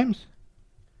 4 times?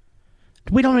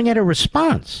 We don't even get a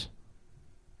response.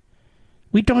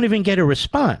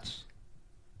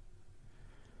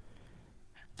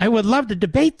 I would love to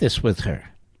debate this with her.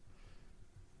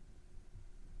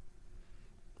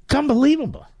 It's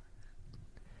unbelievable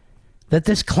that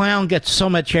this clown gets so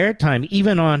much airtime,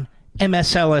 even on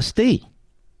MSLSD.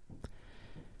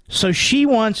 So she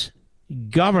wants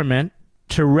government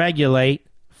to regulate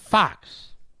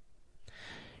Fox.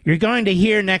 You're going to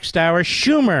hear next hour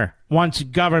Schumer wants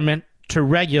government to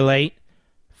regulate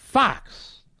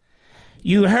Fox.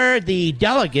 You heard the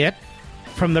delegate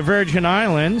from the Virgin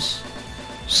Islands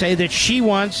say that she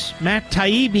wants Matt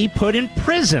Taibbi put in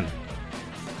prison.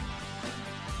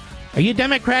 Are you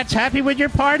Democrats happy with your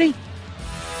party?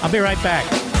 I'll be right back.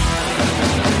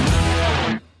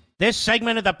 This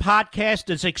segment of the podcast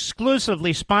is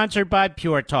exclusively sponsored by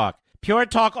Pure Talk. Pure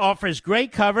Talk offers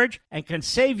great coverage and can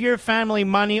save your family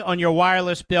money on your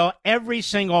wireless bill every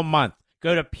single month.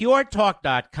 Go to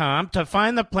puretalk.com to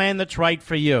find the plan that's right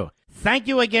for you. Thank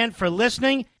you again for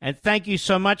listening, and thank you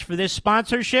so much for this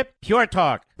sponsorship, Pure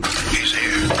Talk. He's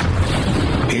here.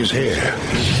 He's here.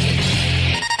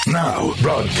 Now,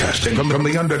 broadcasting from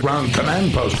the underground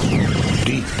command post,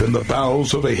 deep in the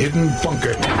bowels of a hidden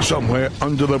bunker, somewhere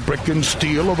under the brick and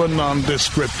steel of a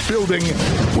nondescript building,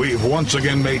 we've once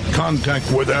again made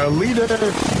contact with our leader,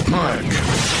 Mark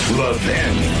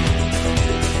Levin.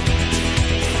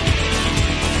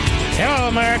 Hello,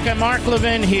 America. Mark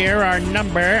Levin here. Our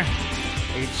number,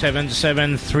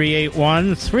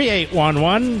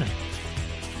 877-381-3811.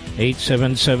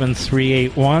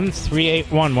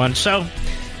 877-381-3811. So,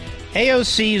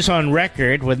 AOC's on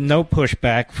record with no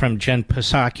pushback from Jen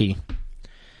Psaki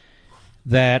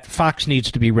that Fox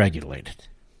needs to be regulated.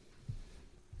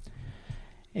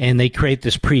 And they create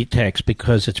this pretext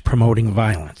because it's promoting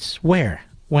violence. Where?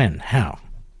 When? How?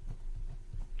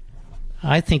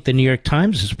 I think the New York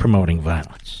Times is promoting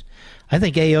violence. I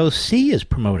think AOC is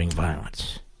promoting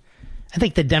violence. I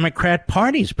think the Democrat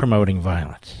Party is promoting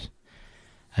violence.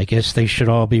 I guess they should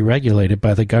all be regulated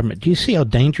by the government. Do you see how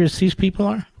dangerous these people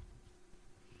are?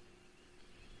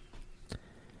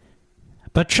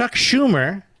 But Chuck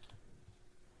Schumer,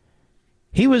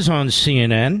 he was on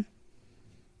CNN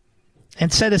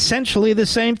and said essentially the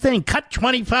same thing. Cut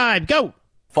 25, go.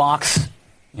 Fox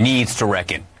needs to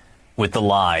reckon with the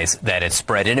lies that it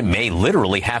spread, and it may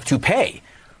literally have to pay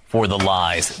for the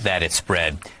lies that it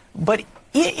spread. But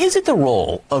is it the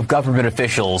role of government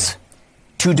officials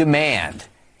to demand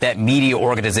that media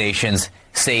organizations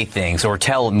say things or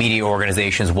tell media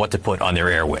organizations what to put on their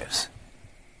airwaves?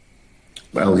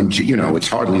 Well, it's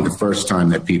hardly the first time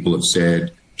that people have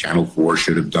said Channel 4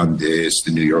 should have done this,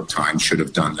 the New York Times should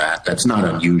have done that. That's not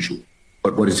unusual.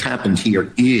 But what has happened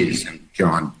here is, and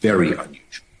John, very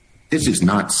unusual. This is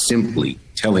not simply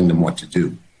telling them what to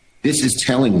do. This is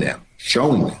telling them,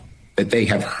 showing them that they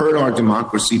have hurt our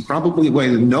democracy probably a way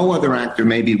that no other actor,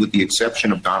 maybe with the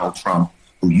exception of Donald Trump,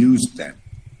 who used them,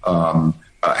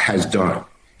 has done.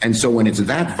 And so when it's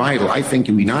that vital, I think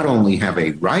we not only have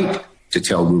a right to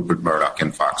tell Rupert Murdoch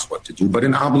and Fox what to do, but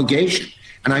an obligation.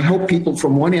 And I hope people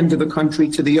from one end of the country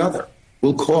to the other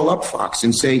will call up Fox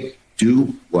and say,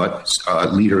 do what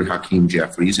Leader Hakeem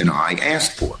Jeffries and I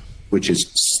asked for, which is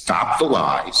stop the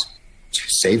lies,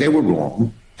 say they were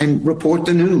wrong, and report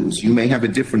the news. You may have a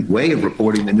different way of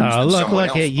reporting the news than someone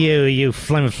else. Look at you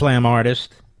flim-flam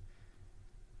artist.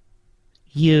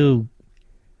 You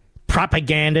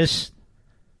propagandist.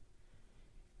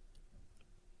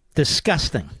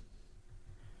 Disgusting.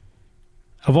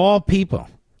 Of all people,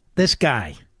 this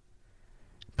guy.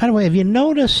 By the way, have you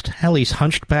noticed how he's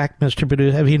hunched back, Mr.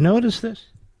 Perdue? Have you noticed this?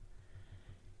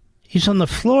 He's on the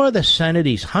floor of the Senate.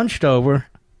 He's hunched over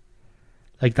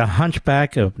like the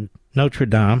hunchback of Notre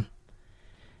Dame.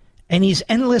 And he's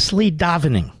endlessly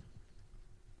davening.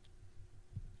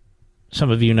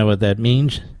 Some of you know what that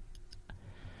means.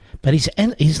 But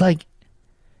he's like,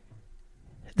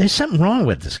 there's something wrong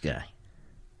with this guy.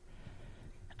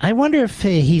 I wonder if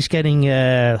he's getting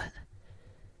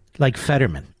like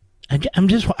Fetterman.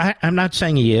 I'm not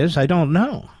saying he is. I don't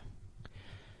know.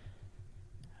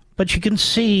 But you can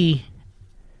see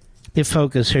the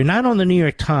focus here, not on the New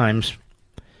York Times,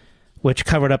 which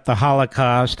covered up the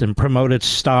Holocaust and promoted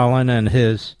Stalin and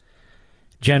his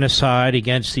genocide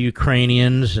against the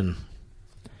Ukrainians and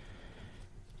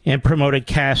promoted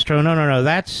Castro. No.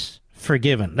 That's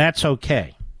forgiven. That's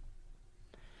okay.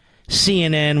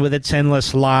 CNN with its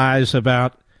endless lies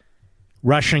about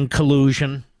Russian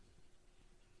collusion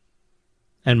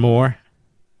and more.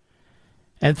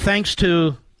 And thanks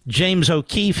to James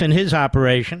O'Keefe and his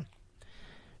operation,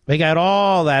 we got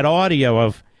all that audio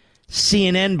of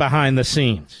CNN behind the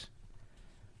scenes,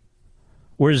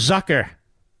 where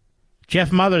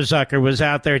Jeff Mother Zucker was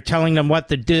out there telling them what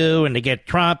to do and to get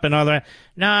Trump and other.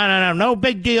 No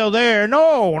big deal there.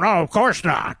 No, of course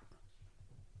not.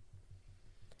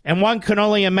 And one can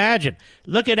only imagine.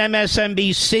 Look at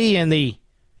MSNBC and the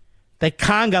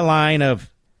conga line of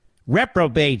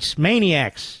reprobates,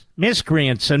 maniacs,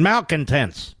 miscreants, and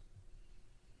malcontents.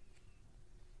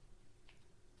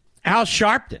 Al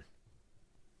Sharpton,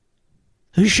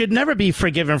 who should never be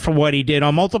forgiven for what he did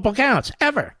on multiple counts,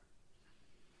 ever.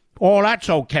 Oh, that's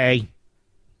okay.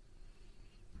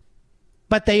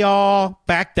 But they all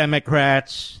back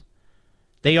Democrats.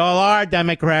 They all are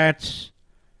Democrats.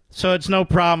 So it's no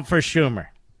problem for Schumer.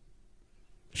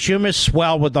 Schumer's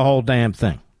swell with the whole damn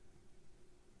thing.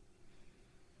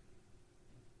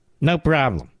 No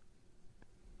problem.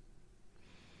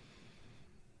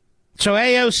 So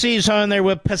AOC's on there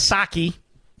with Psaki,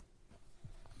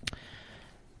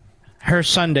 her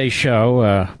Sunday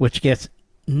show, which gets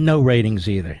no ratings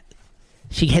either.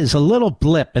 She has a little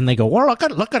blip, and they go, well,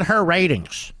 look at her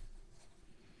ratings.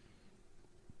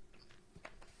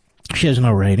 She has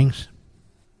no ratings.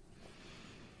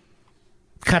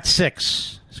 Cut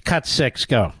six,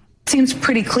 go. Seems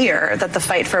pretty clear that the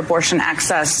fight for abortion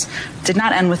access did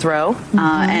not end with Roe,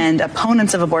 and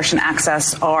opponents of abortion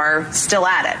access are still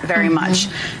at it very much.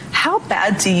 How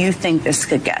bad do you think this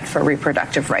could get for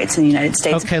reproductive rights in the United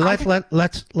States? Okay,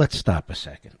 let's stop a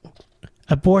second.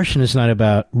 Abortion is not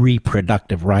about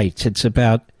reproductive rights. It's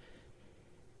about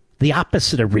the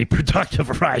opposite of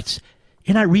reproductive rights.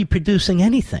 You're not reproducing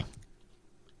anything.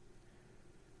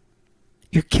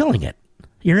 You're killing it.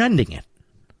 You're ending it.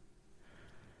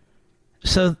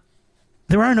 So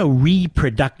there are no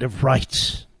reproductive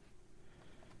rights.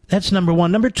 That's number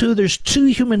one. Number two, there's two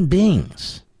human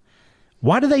beings.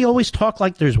 Why do they always talk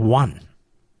like there's one?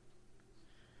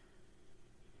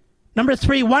 Number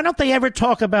three, why don't they ever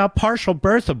talk about partial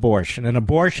birth abortion and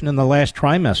abortion in the last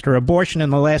trimester, abortion in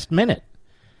the last minute,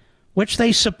 which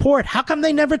they support? How come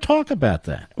they never talk about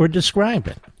that or describe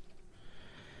it?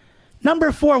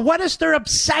 Number four, what is their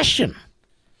obsession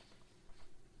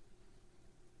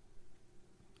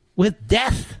with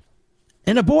death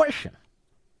and abortion.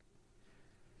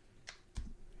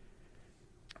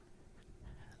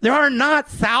 There are not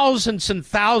thousands and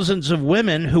thousands of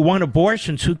women who want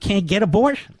abortions who can't get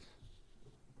abortions.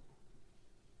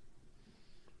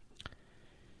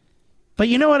 But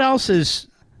you know what else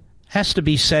has to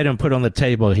be said and put on the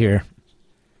table here?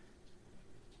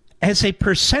 As a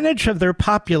percentage of their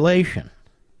population,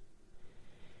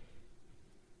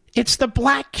 it's the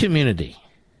black community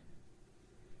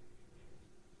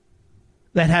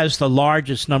that has the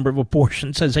largest number of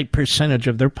abortions as a percentage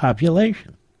of their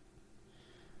population.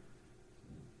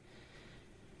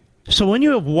 So when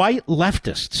you have white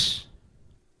leftists,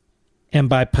 and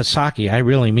by Psaki I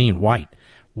really mean white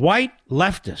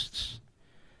leftists,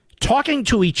 talking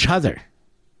to each other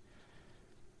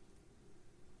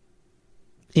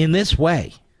in this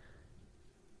way,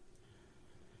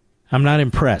 I'm not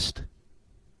impressed.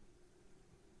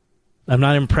 I'm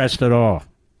not impressed at all.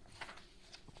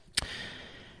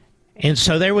 And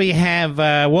so there we have,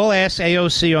 we'll ask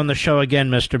AOC on the show again,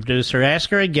 Mr. Producer.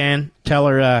 Ask her again. Tell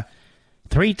her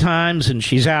 3 times and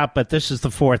she's out, but this is the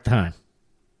 4th time.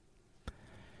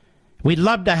 We'd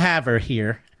love to have her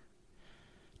here,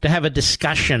 to have a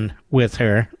discussion with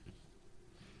her,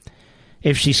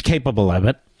 if she's capable of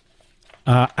it.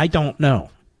 I don't know.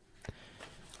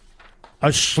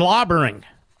 A slobbering,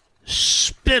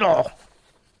 spittle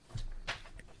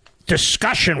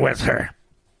discussion with her.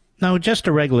 No, just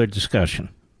a regular discussion.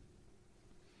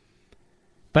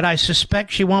 But I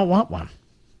suspect she won't want one.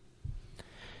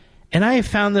 And I have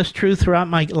found this true throughout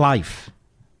my life.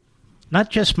 Not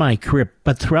just my career,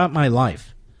 but throughout my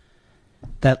life.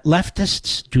 That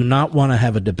leftists do not want to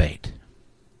have a debate.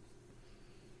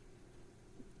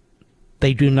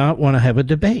 They do not want to have a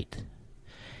debate.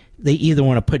 They either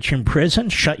want to put you in prison,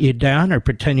 shut you down, or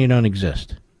pretend you don't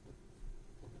exist.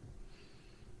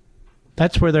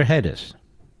 That's where their head is.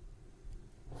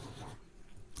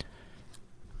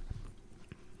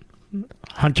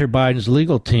 Hunter Biden's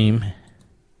legal team,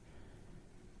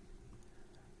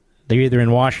 they're either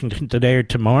in Washington today or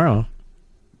tomorrow.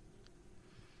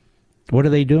 What are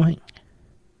they doing?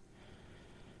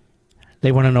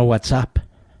 They want to know what's up.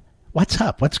 What's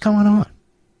up? What's going on?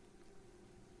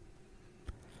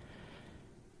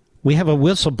 We have a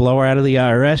whistleblower out of the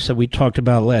IRS that we talked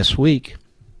about last week.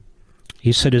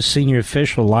 He said his senior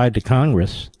official lied to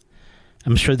Congress.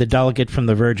 I'm sure the delegate from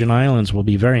the Virgin Islands will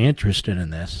be very interested in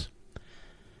this.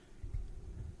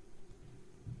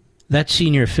 That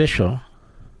senior official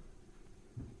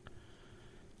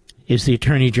is the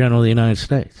Attorney General of the United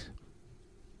States.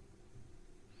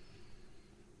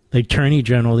 The Attorney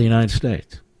General of the United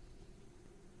States.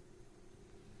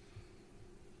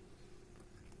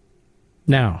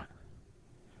 Now,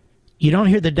 you don't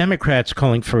hear the Democrats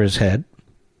calling for his head.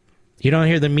 You don't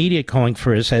hear the media calling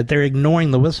for his head. They're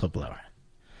ignoring the whistleblower.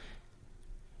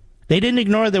 They didn't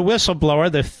ignore the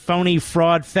whistleblower, the phony,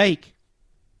 fraud, fake,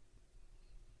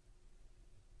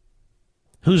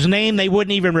 whose name they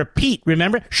wouldn't even repeat.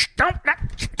 Remember? Shh,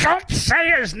 don't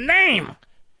say his name.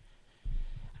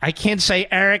 I can't say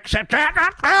Eric. Don't say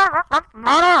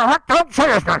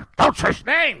his name. Don't say his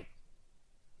name.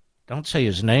 Don't say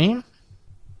his name.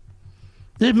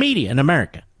 The media in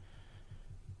America.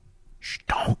 Shh,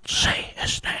 don't say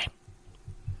his name.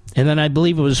 And then I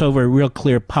believe it was over Real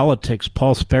Clear Politics,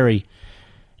 Paul Sperry.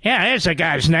 Yeah, there's the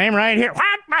guy's name right here.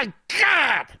 What? My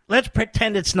God! Let's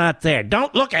pretend it's not there.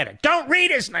 Don't look at it. Don't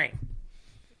read his name.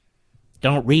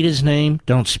 Don't read his name.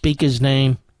 Don't speak his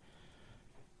name.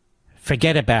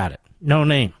 Forget about it. No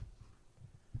name.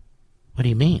 What do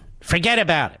you mean? Forget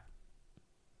about it.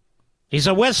 He's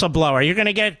a whistleblower.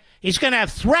 He's going to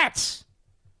have threats.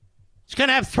 He's going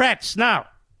to have threats. No.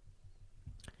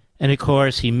 And, of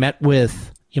course, he met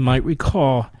with, you might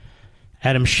recall,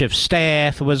 Adam Schiff's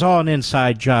staff. It was all an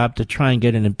inside job to try and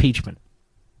get an impeachment.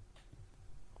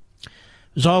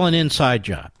 It was all an inside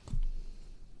job.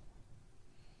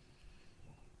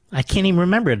 I can't even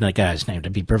remember the guy's name, to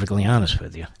be perfectly honest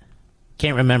with you.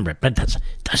 Can't remember it, but it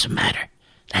doesn't matter.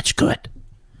 That's good.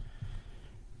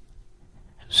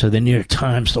 So the New York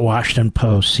Times, the Washington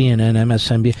Post, CNN,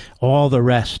 MSNBC, all the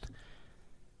rest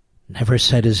never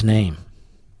said his name.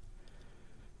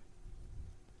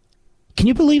 Can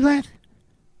you believe that?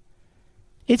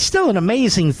 It's still an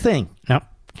amazing thing. Nope,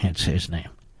 can't say his name.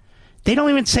 They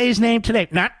don't even say his name today.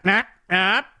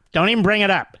 Don't even bring it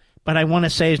up. But I want to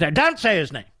say his name. Don't say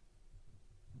his name.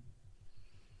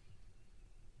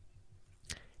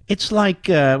 It's like,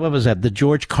 what was that, the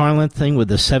George Carlin thing with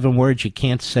the 7 words you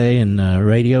can't say in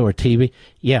radio or TV?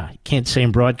 Yeah, you can't say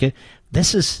in broadcast.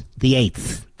 This is the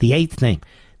eighth name.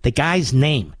 The guy's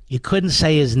name. You couldn't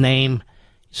say his name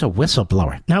He's a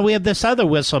whistleblower. Now we have this other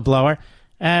whistleblower.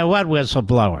 What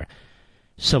whistleblower?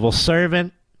 Civil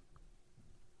servant,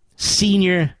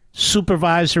 senior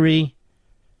supervisory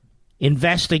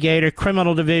investigator,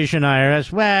 criminal division,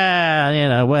 IRS.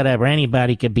 Well, whatever.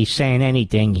 Anybody could be saying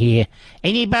anything here.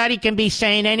 Anybody can be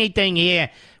saying anything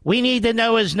here. We need to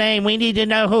know his name. We need to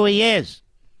know who he is.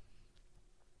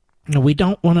 No, we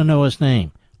don't want to know his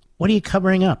name. What are you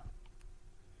covering up?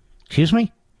 Excuse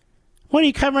me? What are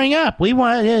you covering up? We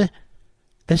want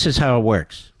This is how it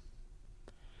works.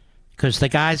 Because the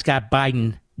guy's got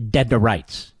Biden dead to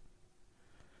rights.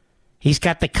 He's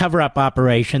got the cover-up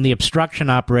operation, the obstruction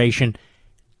operation,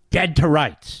 dead to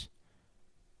rights.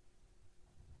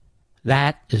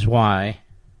 That is why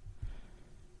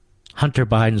Hunter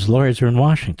Biden's lawyers are in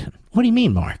Washington. What do you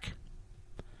mean, Mark?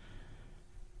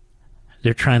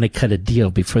 They're trying to cut a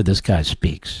deal before this guy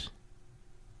speaks.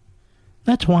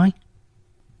 That's why.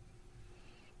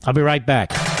 I'll be right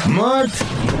back. Mark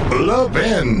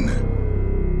Levin.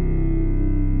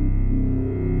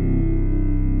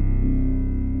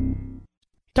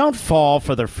 Don't fall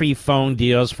for the free phone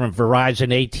deals from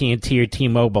Verizon, AT&T, or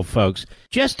T-Mobile, folks.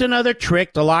 Just another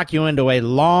trick to lock you into a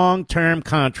long-term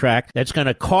contract that's going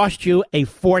to cost you a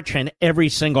fortune every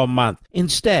single month.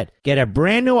 Instead, get a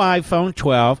brand new iPhone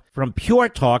 12 from Pure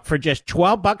Talk for just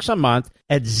 $12 a month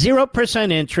at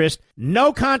 0% interest,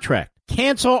 no contract.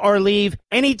 Cancel or leave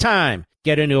anytime.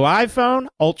 Get a new iPhone,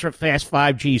 ultra-fast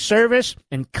 5G service,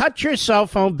 and cut your cell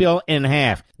phone bill in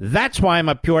half. That's why I'm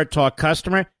a Pure Talk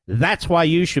customer. That's why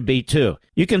you should be, too.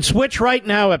 You can switch right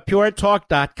now at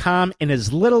puretalk.com in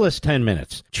as little as 10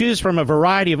 minutes. Choose from a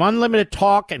variety of unlimited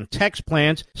talk and text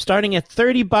plans starting at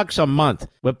 $30 a month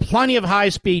with plenty of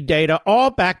high-speed data,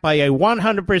 all backed by a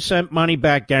 100%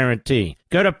 money-back guarantee.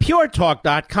 Go to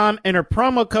puretalk.com, enter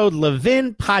promo code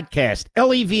Levin Podcast,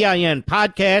 Levin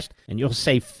Podcast, and you'll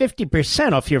save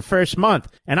 50% off your first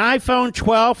month. An iPhone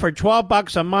 12 for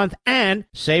 $12 a month and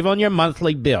save on your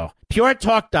monthly bill.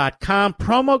 PureTalk.com,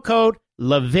 promo code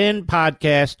Levin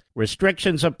Podcast.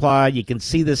 Restrictions apply. You can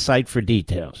see the site for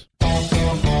details.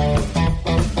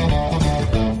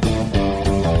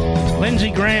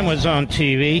 Lindsey Graham was on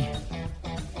TV.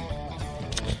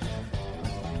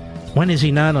 When is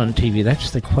he not on TV?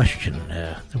 That's the question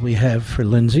that we have for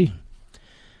Lindsey.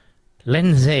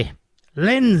 Lindsey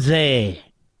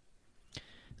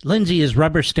is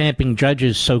rubber stamping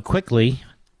judges so quickly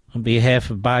on behalf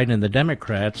of Biden and the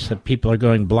Democrats that people are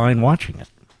going blind watching it.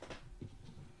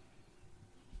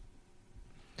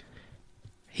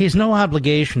 He has no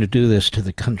obligation to do this to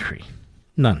the country.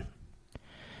 None.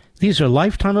 These are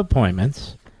lifetime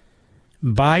appointments.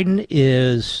 Biden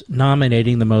is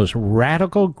nominating the most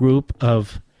radical group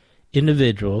of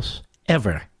individuals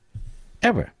ever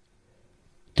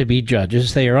to be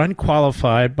judges. They are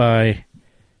unqualified by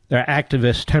their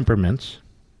activist temperaments.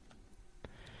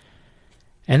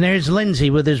 And there's Lindsey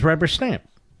with his rubber stamp.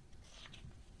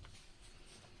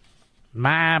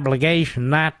 My obligation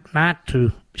not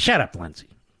to... Shut up, Lindsey.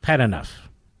 Had enough.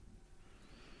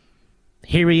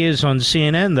 Here he is on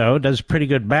CNN, though, does a pretty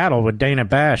good battle with Dana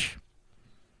Bash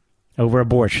over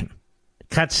abortion.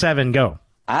 Cut 7, go.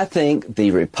 I think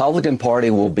the Republican Party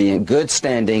will be in good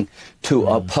standing to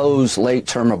oppose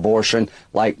late-term abortion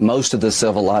like most of the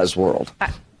civilized world.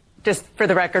 Just for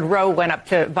the record, Roe went up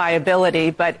to viability,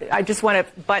 but I just want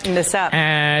to button this up.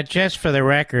 Just for the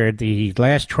record, the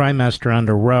last trimester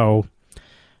under Roe,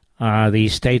 the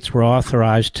states were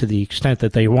authorized to the extent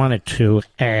that they wanted to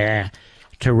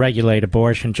regulate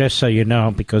abortion, just so you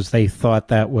know, because they thought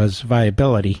that was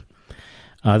viability.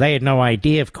 They had no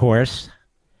idea, of course,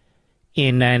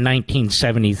 in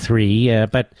 1973,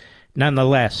 but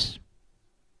nonetheless,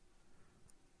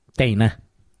 Dana,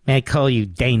 may I call you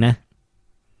Dana?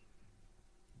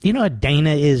 Do you know what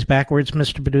Dana is backwards,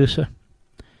 Mr. Producer?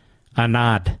 A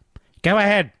nod. Go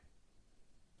ahead.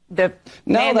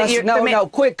 No,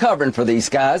 quit covering for these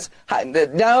guys.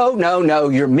 No,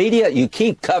 your media, you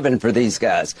keep covering for these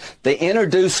guys. They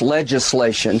introduced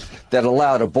legislation that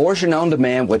allowed abortion on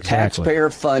demand with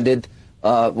taxpayer-funded,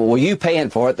 you paying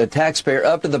for it, the taxpayer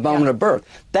up to the moment of birth.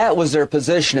 That was their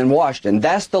position in Washington.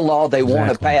 That's the law they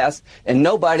want to pass, and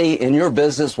nobody in your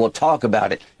business will talk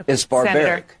about it. It's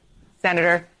barbaric.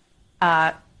 Senator,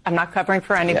 I'm not covering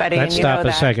for anybody. Let's stop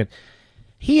a second.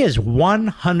 He is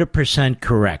 100%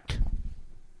 correct.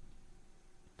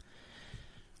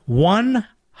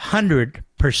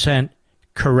 100%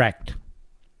 correct.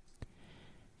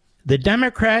 The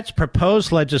Democrats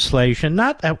proposed legislation,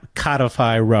 not that would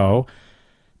codify Roe,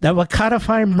 that would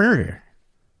codify murder.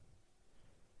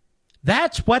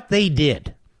 That's what they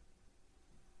did.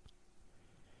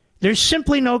 There's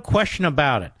simply no question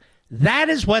about it. That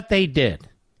is what they did.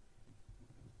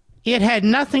 It had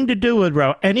nothing to do with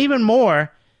Roe, and even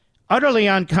more, utterly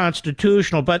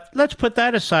unconstitutional. But let's put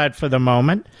that aside for the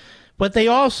moment. What they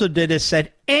also did is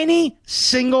said any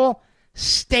single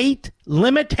state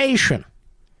limitation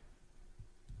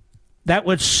that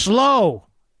would slow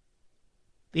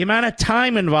the amount of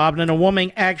time involved in a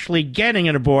woman actually getting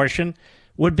an abortion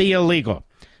would be illegal.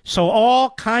 So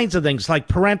all kinds of things like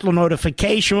parental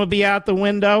notification would be out the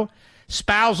window,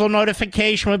 spousal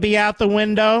notification would be out the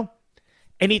window,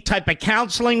 any type of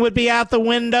counseling would be out the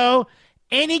window,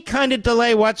 any kind of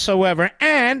delay whatsoever,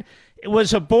 and it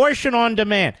was abortion on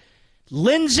demand.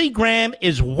 Lindsey Graham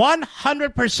is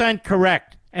 100%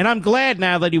 correct, and I'm glad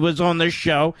now that he was on this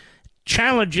show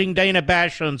challenging Dana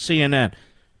Bash on CNN.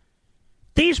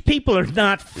 These people are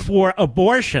not for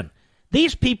abortion.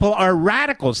 These people are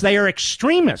radicals. They are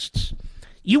extremists.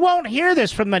 You won't hear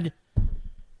this from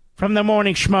the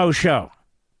Morning Schmo show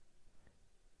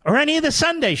or any of the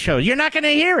Sunday shows. You're not going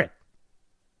to hear it.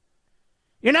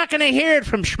 You're not going to hear it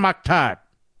from Schmuck Todd.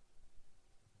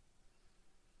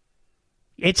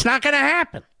 It's not going to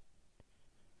happen.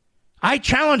 I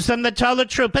challenge them to tell the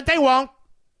truth, but they won't.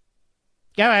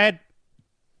 Go ahead.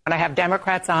 And I have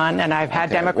Democrats on, and I've had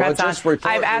Democrats on.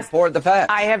 Report the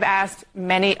facts. I have asked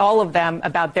all of them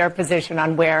about their position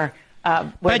on where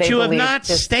but you have not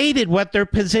stated what their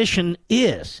position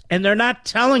is, and they're not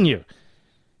telling you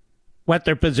what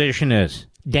their position is.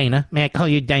 Dana, may I call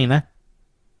you Dana?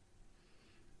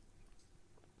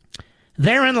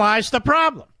 Therein lies the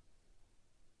problem.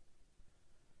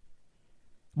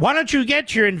 Why don't you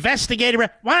get your investigator?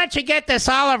 Why don't you get this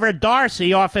Oliver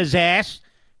Darcy off his ass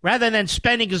rather than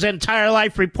spending his entire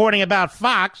life reporting about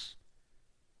Fox?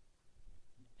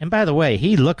 And by the way,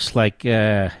 he looks like,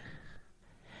 where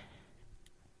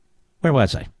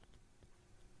was I?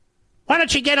 Why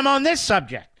don't you get him on this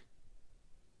subject?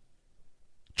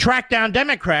 Track down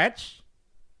Democrats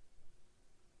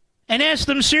and ask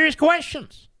them serious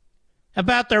questions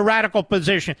about their radical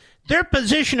position. Their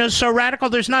position is so radical,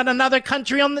 there's not another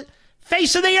country on the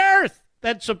face of the earth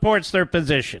that supports their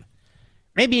position.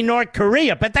 Maybe North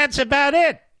Korea, but that's about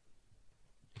it.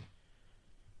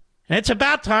 And it's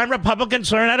about time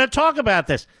Republicans learn how to talk about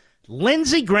this.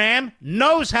 Lindsey Graham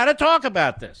knows how to talk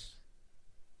about this.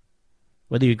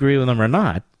 Whether you agree with him or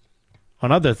not,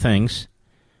 on other things,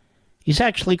 he's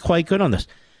actually quite good on this.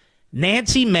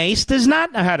 Nancy Mace does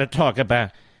not know how to talk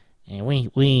about. We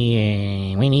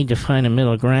need to find a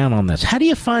middle ground on this. How do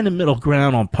you find a middle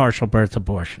ground on partial birth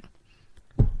abortion?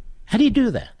 How do you do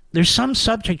that? There's some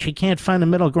subjects you can't find a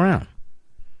middle ground.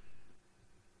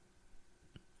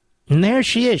 And there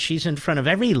she is. She's in front of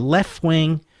every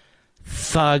left-wing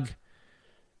thug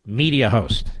media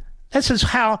host. This is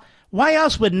how. Why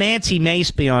else would Nancy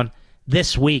Mace be on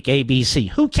This Week, ABC?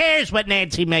 Who cares what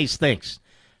Nancy Mace thinks?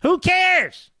 Who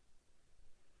cares?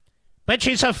 But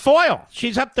she's a foil.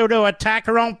 She's up there to attack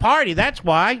her own party. That's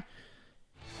why.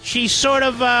 She's sort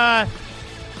of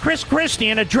Chris Christie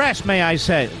in a dress, may I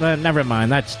say. Never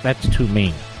mind. That's too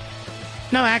mean.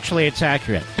 No, actually, it's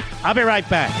accurate. I'll be right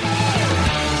back.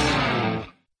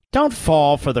 Don't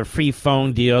fall for the free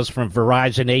phone deals from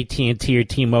Verizon, AT&T, or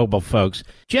T-Mobile, folks.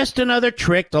 Just another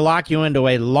trick to lock you into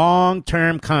a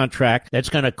long-term contract that's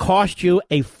going to cost you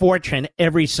a fortune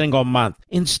every single month.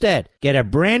 Instead, get a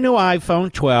brand new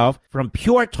iPhone 12 from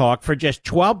Pure Talk for just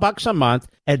 $12 a month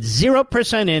at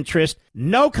 0% interest,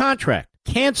 no contract.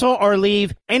 Cancel or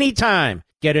leave anytime.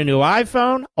 Get a new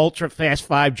iPhone, ultra-fast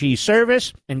 5G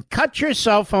service, and cut your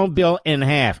cell phone bill in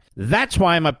half. That's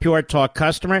why I'm a Pure Talk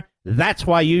customer. That's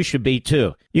why you should be,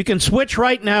 too. You can switch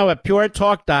right now at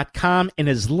puretalk.com in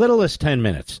as little as 10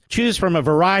 minutes. Choose from a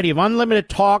variety of unlimited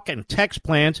talk and text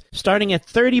plans starting at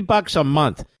 $30 a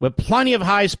month with plenty of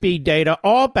high-speed data,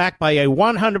 all backed by a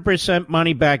 100%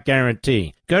 money-back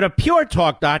guarantee. Go to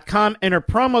puretalk.com, enter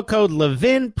promo code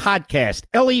Levin Podcast,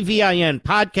 Levin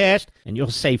Podcast, and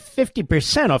you'll save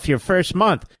 50% off your first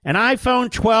month. An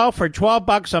iPhone 12 for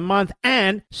 $12 a month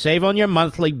and save on your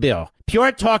monthly bill.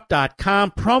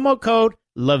 puretalk.com, promo code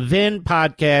Levin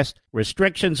Podcast.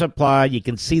 Restrictions apply. You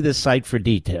can see the site for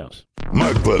details.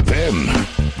 Mark Levin,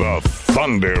 the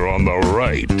thunder on the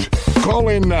right. Call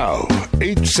in now,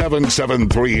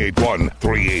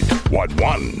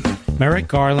 877-381-3811. Merrick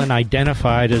Garland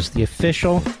identified as the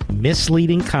official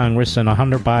misleading Congress in a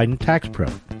Hunter Biden tax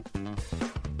probe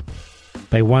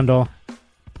by Wendell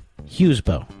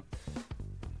Husebø.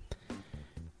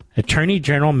 Attorney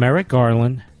General Merrick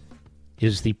Garland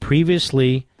is the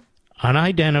previously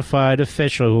unidentified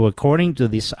official who, according to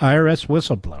this IRS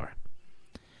whistleblower,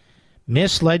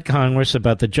 misled Congress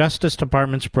about the Justice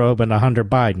Department's probe into Hunter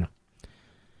Biden.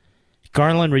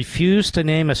 Garland refused to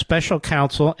name a special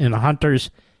counsel in Hunter's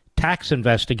tax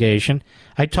investigation.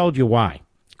 I told you why.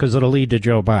 Because it'll lead to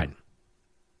Joe Biden.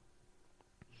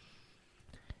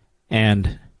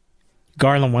 And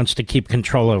Garland wants to keep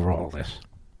control over all this.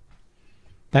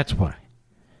 That's why.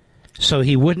 So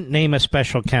he wouldn't name a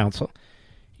special counsel.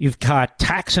 You've got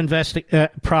tax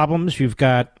problems. You've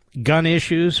got gun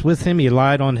issues with him. He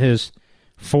lied on his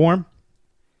form.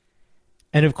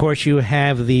 And, of course, you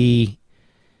have the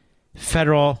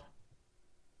federal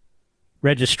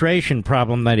registration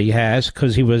problem that he has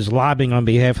because he was lobbying on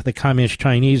behalf of the Communist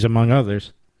Chinese, among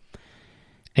others.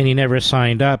 And he never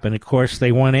signed up. And, of course,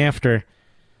 they went after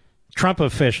Trump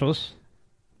officials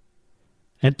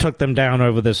and took them down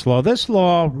over this law. This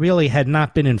law really had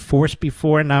not been enforced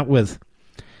before, not with,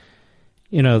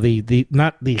 not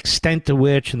the extent to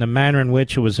which and the manner in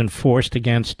which it was enforced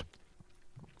against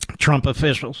Trump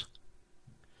officials.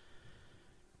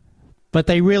 But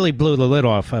they really blew the lid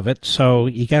off of it, so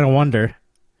you got to wonder,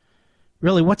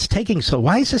 really, what's taking so...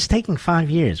 Why is this taking 5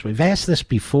 years? We've asked this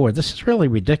before. This is really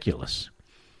ridiculous.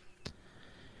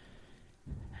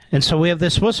 And so we have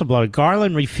this whistleblower.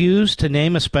 Garland refused to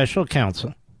name a special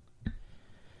counsel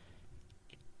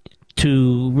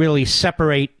to really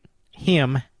separate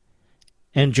him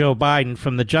and Joe Biden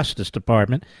from the Justice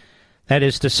Department. That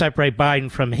is, to separate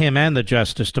Biden from him and the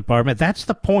Justice Department. That's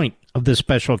the point of the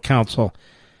special counsel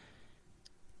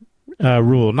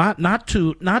rule. Not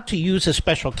to use a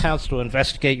special counsel to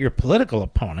investigate your political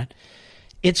opponent.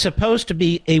 It's supposed to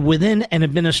be a within an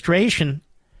administration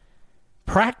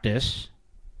practice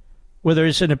where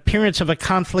there's an appearance of a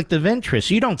conflict of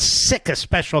interest. You don't sick a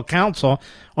special counsel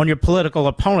on your political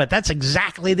opponent. That's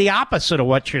exactly the opposite of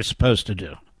what you're supposed to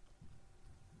do.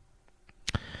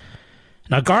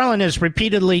 Now, Garland has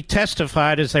repeatedly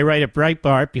testified, as they write at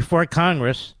Breitbart, before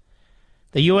Congress.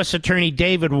 The U.S. Attorney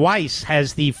David Weiss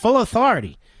has the full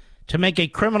authority to make a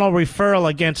criminal referral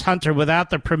against Hunter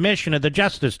without the permission of the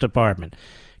Justice Department.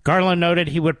 Garland noted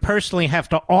he would personally have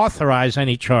to authorize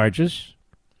any charges.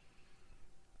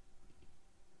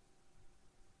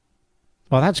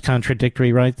 Well, that's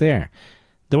contradictory right there.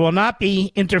 There will not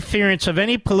be interference of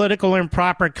any political or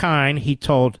improper kind, he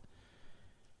told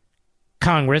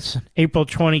Congress, April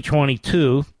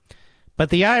 2022.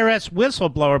 But the IRS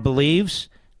whistleblower believes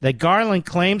that Garland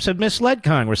claims have misled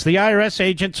Congress. The IRS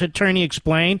agent's attorney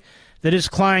explained that his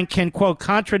client can, quote,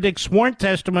 contradict sworn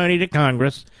testimony to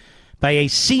Congress by a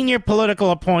senior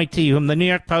political appointee whom the New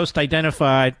York Post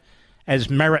identified as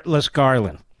meritless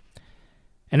Garland.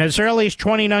 And as early as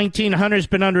 2019, Hunter's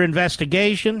been under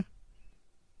investigation.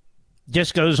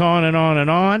 Just goes on and on and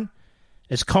on.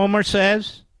 As Comer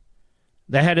says,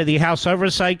 the head of the House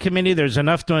Oversight Committee, there's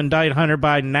enough to indict Hunter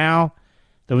Biden now.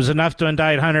 There was enough to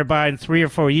indict Hunter Biden 3 or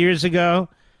 4 years ago.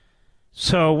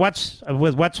 So what's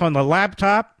on the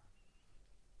laptop?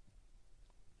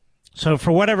 So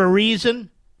for whatever reason,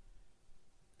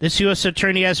 this U.S.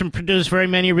 attorney hasn't produced very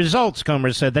many results,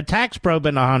 Comer said. The tax probe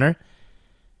into Hunter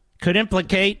could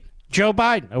implicate Joe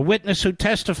Biden. A witness who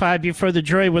testified before the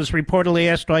jury was reportedly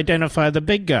asked to identify the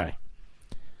big guy.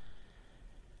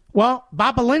 Well,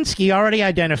 Bobolinsky already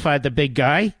identified the big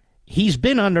guy. He's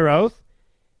been under oath.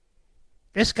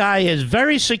 This guy is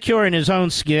very secure in his own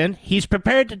skin. He's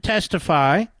prepared to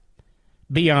testify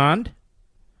beyond.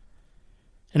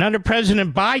 And under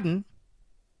President Biden,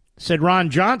 said Ron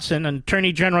Johnson and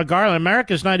Attorney General Garland,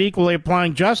 America's not equally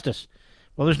applying justice.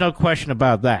 Well, there's no question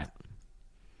about that.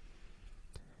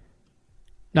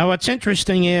 Now, what's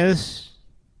interesting is,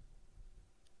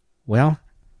 well,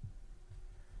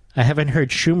 I haven't heard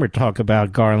Schumer talk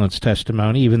about Garland's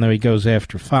testimony, even though he goes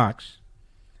after Fox.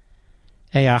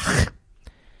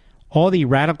 All the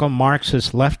radical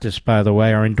Marxist leftists, by the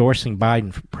way, are endorsing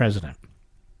Biden for president.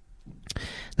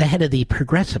 The head of the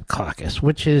Progressive Caucus,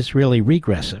 which is really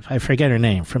regressive. I forget her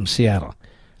name, from Seattle.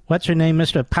 What's her name,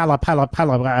 Mr.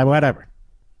 Pala, whatever.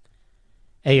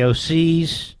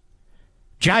 AOC's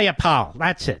Jayapal,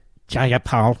 that's it,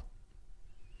 Jayapal.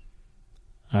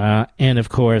 And, of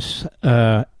course,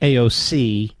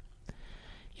 AOC.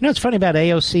 You know what's funny about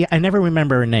AOC? I never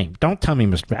remember her name. Don't tell me,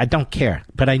 Mr. I don't care,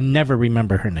 but I never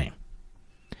remember her name.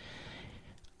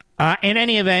 In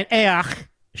any event,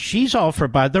 she's all for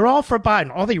Biden. They're all for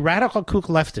Biden. All the radical kook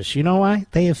leftists. You know why?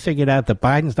 They have figured out that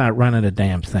Biden's not running a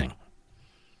damn thing.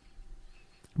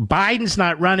 Biden's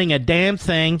not running a damn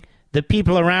thing. The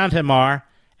people around him are.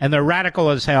 And they're radical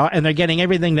as hell, and they're getting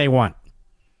everything they want.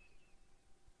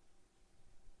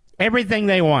 Everything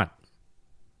they want.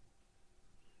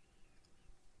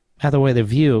 By the way, The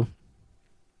View...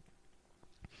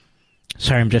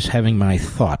 Sorry, I'm just having my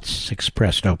thoughts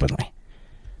expressed openly.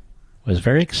 Was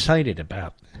very excited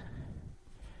about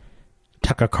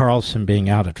Tucker Carlson being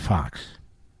out at Fox.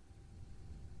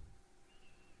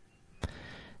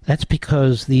 That's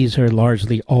because these are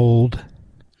largely old,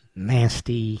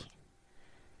 nasty,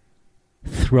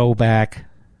 throwback,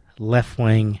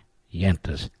 left-wing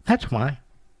yentas. That's why.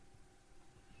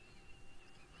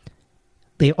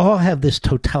 They all have this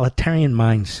totalitarian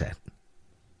mindset.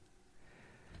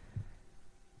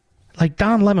 Like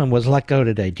Don Lemon was let go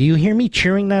today. Do you hear me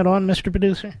cheering that on, Mr.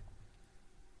 Producer?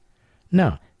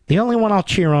 No. The only one I'll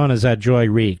cheer on is that Joy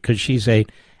Reid, because she's a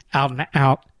out and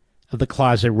out of the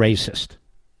closet racist.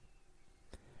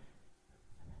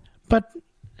 But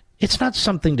it's not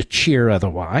something to cheer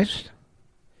otherwise.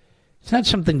 It's not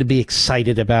something to be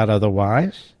excited about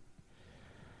otherwise.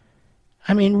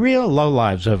 I mean, real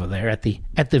lowlives over there at the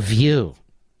View.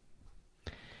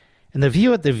 And the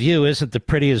view at the View isn't the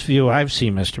prettiest view I've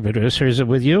seen, Mr. Producer. Is it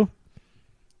with you?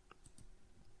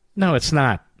 No, it's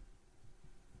not.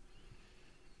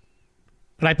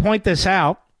 But I point this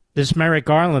out, this Merrick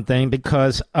Garland thing,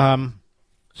 because, so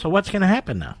what's going to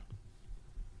happen now?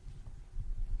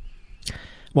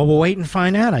 Well, we'll wait and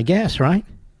find out, I guess, right?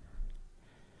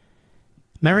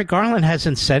 Merrick Garland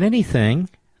hasn't said anything.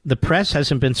 The press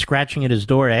hasn't been scratching at his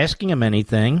door asking him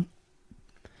anything.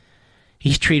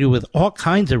 He's treated with all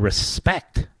kinds of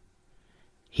respect.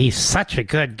 He's such a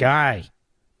good guy.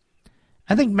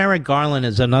 I think Merrick Garland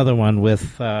is another one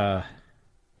with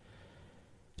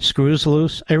screws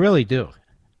loose. I really do.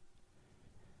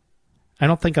 I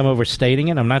don't think I'm overstating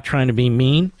it. I'm not trying to be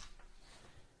mean.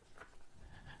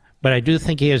 But I do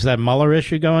think he has that Mueller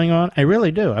issue going on. I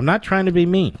really do. I'm not trying to be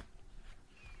mean.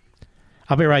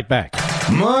 I'll be right back.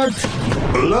 Mark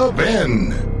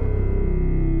Levin.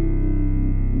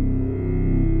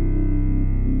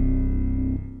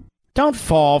 Don't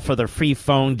fall for the free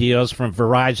phone deals from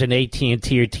Verizon,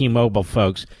 AT&T, or T-Mobile,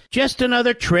 folks. Just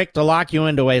another trick to lock you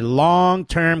into a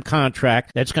long-term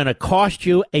contract that's going to cost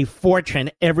you a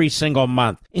fortune every single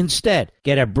month. Instead,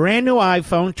 get a brand new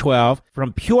iPhone 12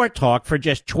 from Pure Talk for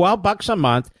just $12 a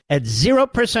month at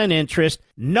 0% interest,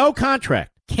 no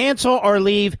contract. Cancel or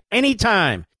leave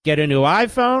anytime. Get a new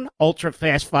iPhone,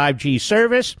 ultra-fast 5G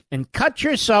service, and cut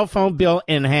your cell phone bill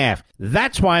in half.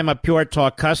 That's why I'm a Pure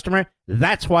Talk customer.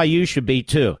 That's why you should be,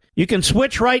 too. You can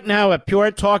switch right now at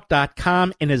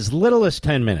puretalk.com in as little as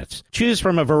 10 minutes. Choose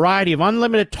from a variety of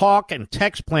unlimited talk and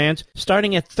text plans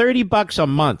starting at $30 a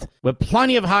month with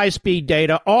plenty of high-speed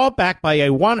data, all backed by a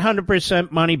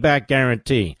 100% money-back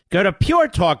guarantee. Go to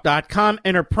puretalk.com,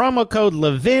 enter promo code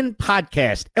Levin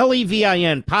Podcast,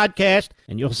 Levin Podcast,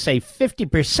 and you'll save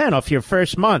 50% off your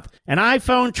first month. An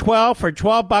iPhone 12 for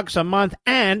 $12 a month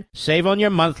and save on your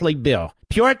monthly bill.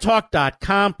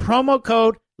 puretalk.com, promo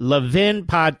code Levin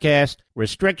Podcast.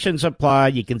 Restrictions apply.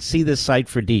 You can see the site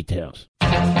for details. You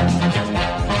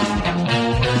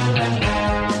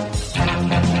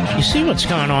see what's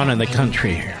going on in the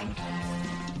country here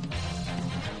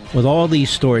with all these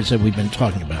stories that we've been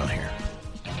talking about here.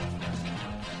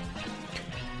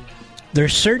 There are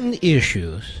certain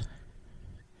issues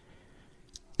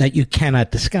that you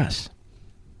cannot discuss,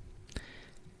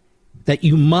 that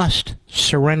you must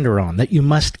surrender on, that you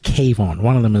must cave on.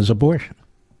 One of them is abortion.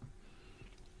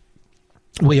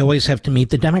 We always have to meet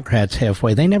the Democrats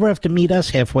halfway. They never have to meet us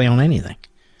halfway on anything.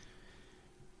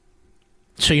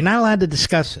 So you're not allowed to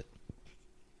discuss it.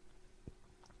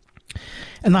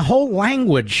 And the whole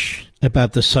language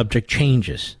about the subject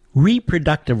changes.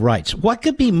 Reproductive rights. What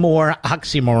could be more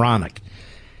oxymoronic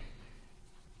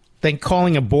than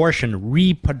calling abortion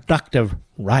reproductive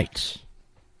rights?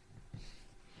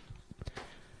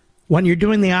 When you're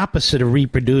doing the opposite of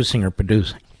reproducing or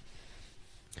producing.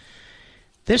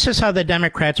 This is how the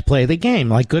Democrats play the game,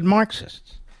 like good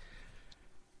Marxists.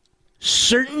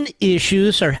 Certain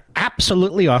issues are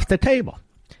absolutely off the table.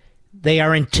 They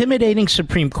are intimidating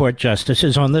Supreme Court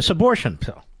justices on this abortion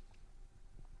pill.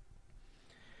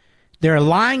 They're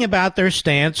lying about their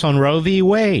stance on Roe v.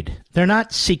 Wade. They're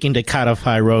not seeking to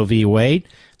codify Roe v. Wade.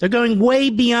 They're going way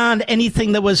beyond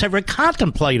anything that was ever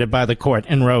contemplated by the court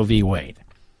in Roe v. Wade,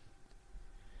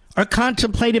 or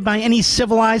contemplated by any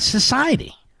civilized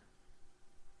society.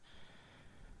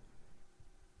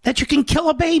 That you can kill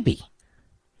a baby.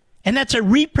 And that's a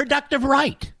reproductive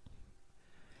right.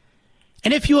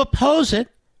 And if you oppose it,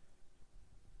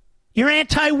 you're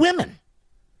anti-women.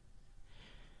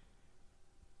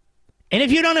 And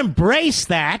if you don't embrace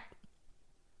that,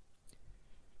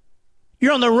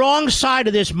 you're on the wrong side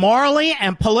of this morally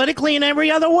and politically and every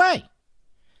other way.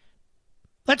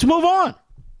 Let's move on.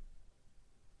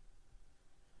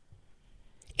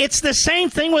 It's the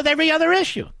same thing with every other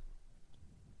issue.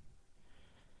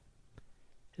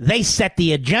 They set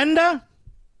the agenda.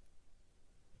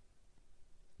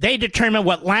 They determine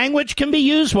what language can be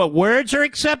used, what words are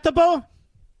acceptable.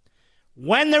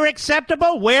 when they're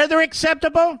acceptable, where they're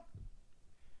acceptable,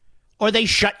 or they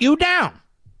shut you down.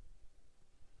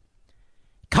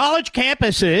 College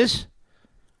campuses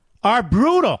are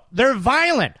brutal. They're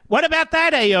violent. What about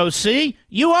that, AOC?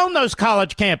 You own those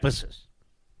college campuses.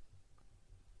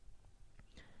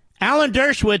 Alan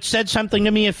Dershowitz said something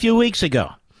to me a few weeks ago.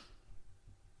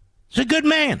 He's a good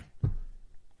man.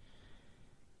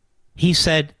 He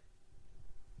said,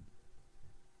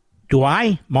 do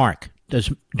I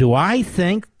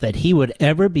think that he would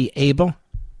ever be able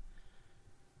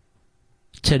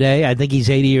today, I think he's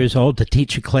 80 years old, to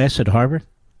teach a class at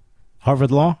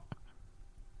Harvard Law?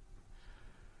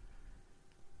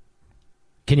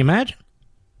 Can you imagine?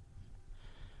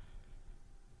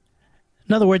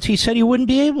 In other words, he said he wouldn't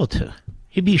be able to.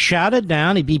 He'd be shouted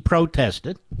down. He'd be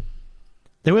protested.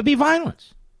 There would be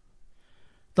violence.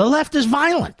 The left is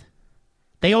violent.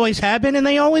 They always have been and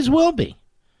they always will be.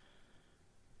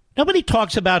 Nobody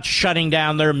talks about shutting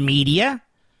down their media.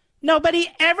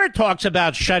 Nobody ever talks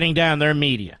about shutting down their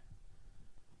media.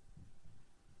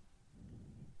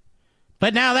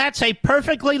 But now that's a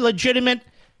perfectly legitimate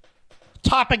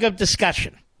topic of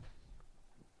discussion.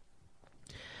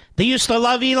 They used to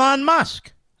love Elon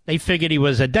Musk. They figured he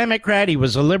was a Democrat, he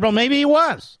was a liberal. Maybe he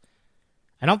was.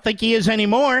 I don't think he is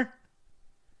anymore.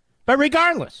 But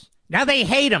regardless, now they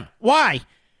hate him. Why?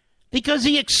 Because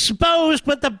he exposed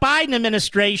what the Biden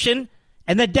administration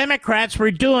and the Democrats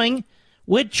were doing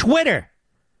with Twitter.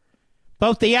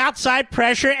 Both the outside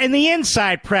pressure and the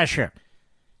inside pressure.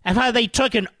 And how they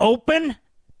took an open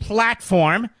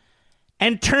platform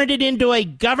and turned it into a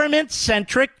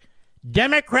government-centric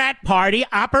Democrat Party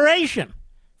operation,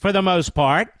 for the most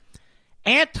part.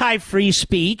 Anti-free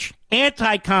speech,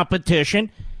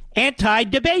 anti-competition,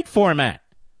 anti-debate format.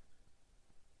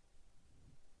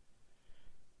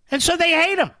 And so they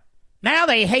hate him. Now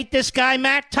they hate this guy,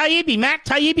 Matt Taibbi. Matt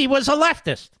Taibbi was a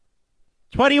leftist.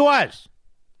 That's what he was.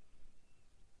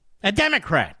 A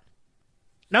Democrat.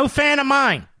 No fan of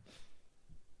mine.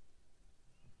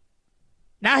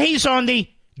 Now he's on the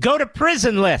go to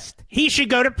prison list. He should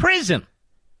go to prison.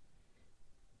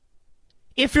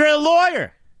 If you're a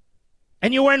lawyer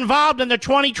and you were involved in the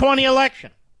 2020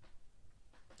 election,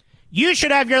 you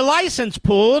should have your license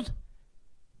pulled.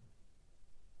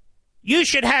 You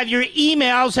should have your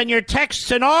emails and your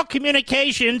texts and all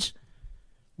communications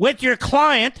with your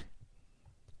client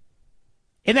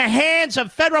in the hands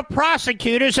of federal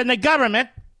prosecutors and the government,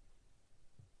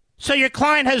 so your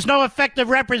client has no effective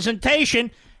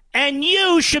representation, and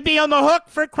you should be on the hook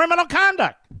for criminal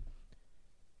conduct,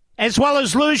 as well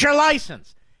as lose your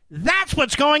license. That's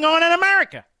what's going on in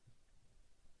America.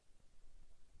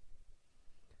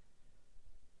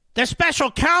 The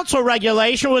special counsel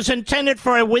regulation was intended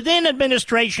for a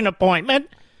within-administration appointment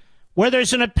where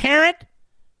there's an apparent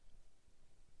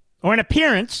or an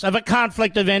appearance of a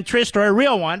conflict of interest, or a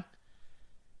real one,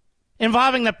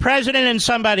 involving the president and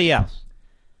somebody else.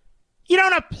 You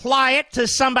don't apply it to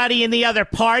somebody in the other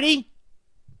party.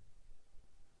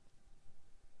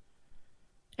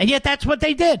 And yet that's what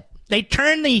they did. They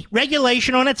turned the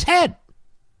regulation on its head.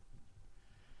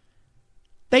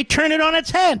 They turned it on its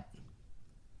head.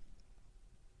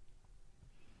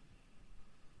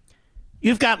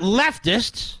 You've got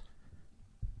leftists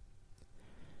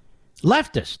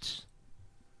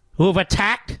who have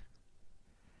attacked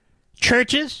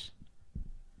churches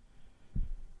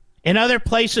and other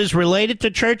places related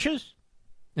to churches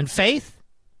and faith,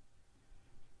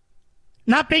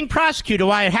 not being prosecuted.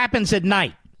 Why? It happens at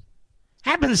night.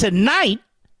 Happens at night.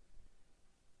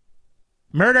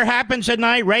 Murder happens at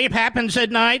night. Rape happens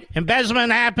at night.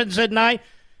 Embezzlement happens at night.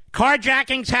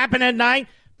 Carjackings happen at night.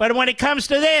 But when it comes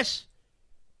to this,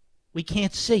 we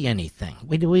can't see anything.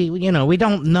 We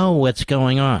don't know what's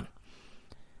going on.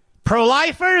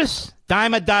 Pro-lifers,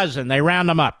 dime a dozen. They round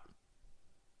them up.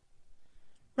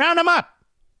 Round them up.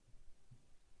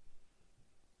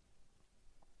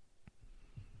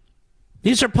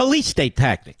 These are police state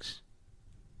tactics.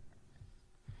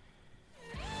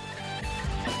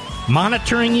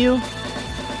 Monitoring you,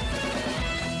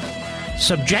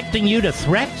 subjecting you to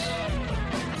threats,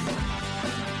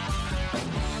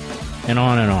 and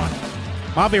on and on.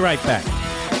 I'll be right back.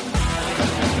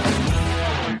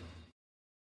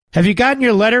 Have you gotten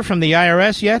your letter from the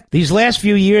IRS yet? These last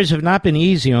few years have not been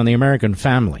easy on the American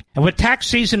family. And with tax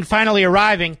season finally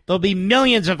arriving, there'll be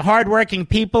millions of hardworking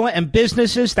people and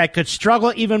businesses that could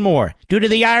struggle even more due to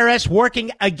the IRS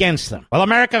working against them. Well,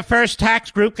 America First Tax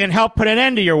Group can help put an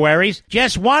end to your worries.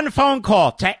 Just one phone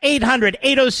call to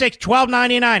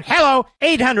 800-806-1299. Hello,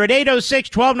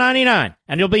 800-806-1299.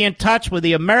 And you'll be in touch with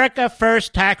the America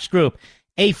First Tax Group,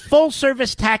 a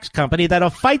full-service tax company that'll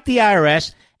fight the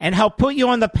IRS and help put you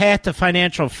on the path to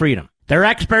financial freedom. Their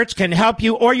experts can help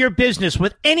you or your business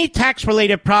with any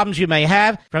tax-related problems you may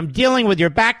have, from dealing with your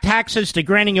back taxes to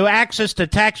granting you access to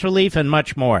tax relief and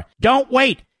much more. Don't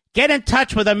wait. Get in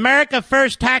touch with America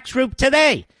First Tax Group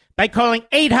today by calling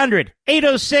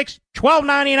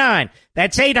 800-806-1299.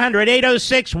 That's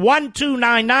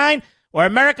 800-806-1299 or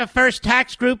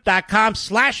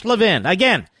AmericaFirstTaxGroup.com/Levin.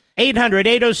 Again,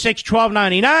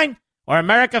 800-806-1299 or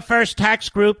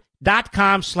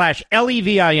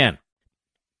AmericaFirstTaxGroup.com/LEVIN.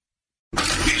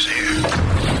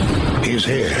 He's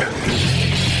here.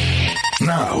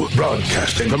 Now,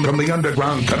 broadcasting from the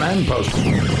underground command post,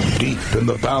 deep in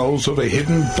the bowels of a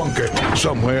hidden bunker,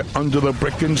 somewhere under the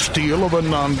brick and steel of a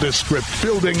nondescript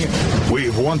building,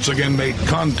 we've once again made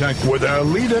contact with our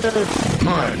leader,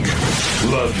 Mark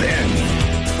Levin.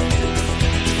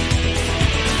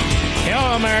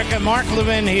 Hello, America. Mark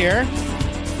Levin here.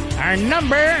 Our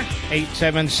number,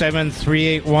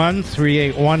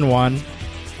 877-381-3811.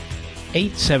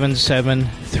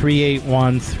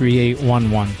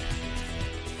 877-381-3811.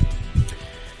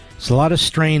 It's a lot of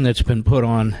strain that's been put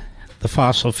on the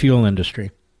fossil fuel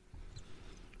industry.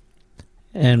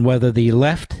 And whether the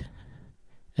left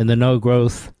and the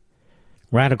no-growth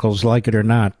radicals like it or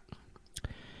not,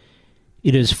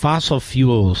 it is fossil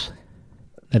fuels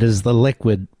that is the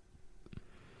liquid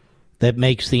that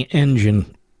makes the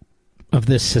engine of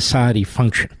this society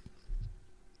function.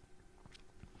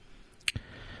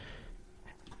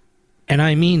 And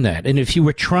I mean that. And if you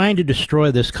were trying to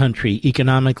destroy this country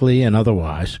economically and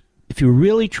otherwise, if you were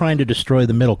really trying to destroy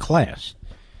the middle class,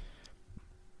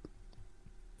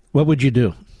 what would you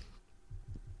do?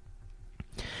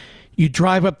 You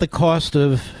drive up the cost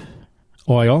of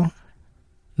oil,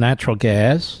 natural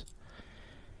gas,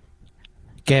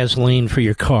 gasoline for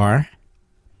your car,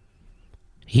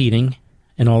 heating,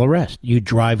 and all the rest. You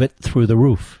drive it through the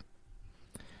roof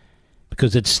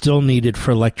because it's still needed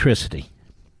for electricity,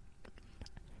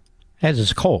 as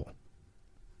is coal.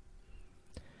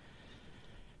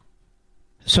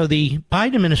 So the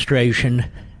Biden administration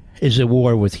is at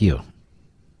war with you.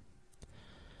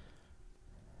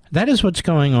 That is what's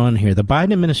going on here. The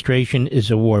Biden administration is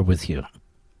at war with you.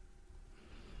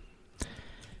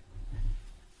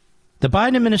 The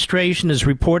Biden administration is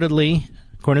reportedly,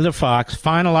 according to Fox,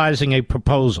 finalizing a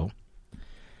proposal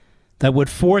that would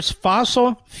force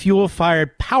fossil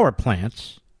fuel-fired power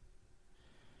plants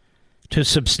to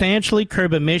substantially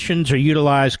curb emissions or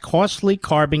utilize costly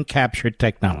carbon capture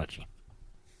technology.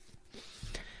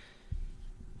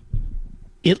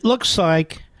 It looks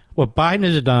like what Biden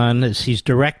has done is he's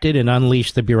directed and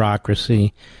unleashed the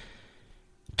bureaucracy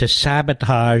to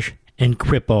sabotage and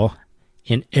cripple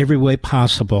in every way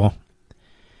possible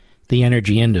the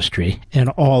energy industry and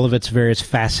all of its various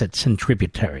facets and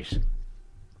tributaries,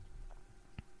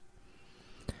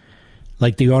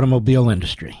 like the automobile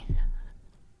industry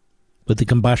with the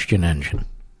combustion engine.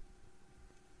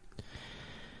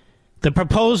 The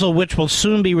proposal, which will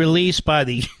soon be released by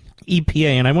the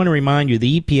EPA, and I want to remind you,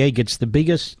 the EPA gets the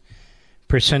biggest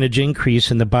percentage increase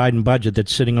in the Biden budget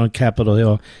that's sitting on Capitol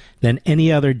Hill than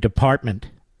any other department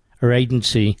or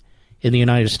agency in the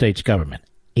United States government.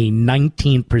 A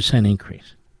 19%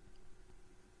 increase.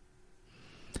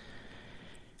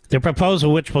 The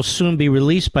proposal, which will soon be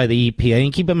released by the EPA,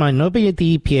 and keep in mind, nobody at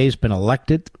the EPA has been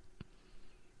elected.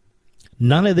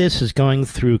 None of this is going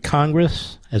through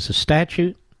Congress as a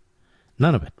statute.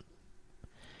 None of it.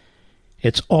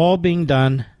 It's all being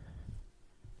done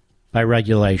by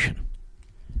regulation.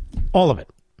 All of it.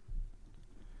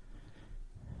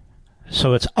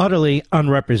 So it's utterly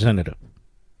unrepresentative.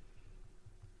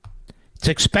 It's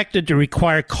expected to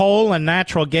require coal and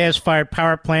natural gas-fired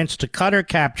power plants to cut or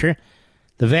capture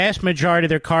the vast majority of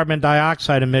their carbon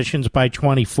dioxide emissions by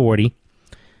 2040,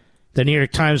 the New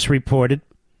York Times reported,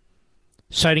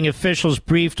 citing officials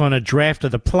briefed on a draft of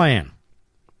the plan.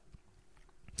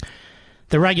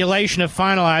 The regulation, if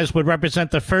finalized, would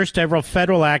represent the first ever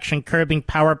federal action curbing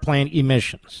power plant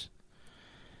emissions.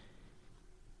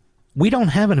 We don't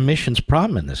have an emissions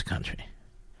problem in this country.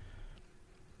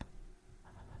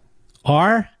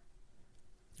 Our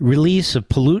release of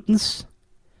pollutants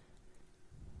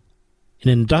in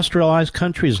industrialized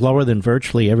countries is lower than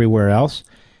virtually everywhere else.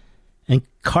 And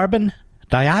carbon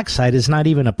dioxide is not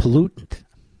even a pollutant.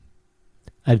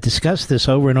 I've discussed this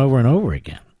over and over and over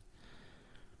again.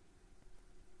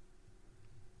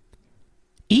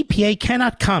 EPA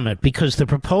cannot comment because the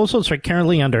proposals are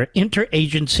currently under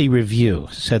interagency review,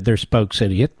 said their spokes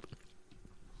idiot.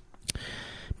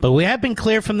 But we have been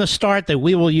clear from the start that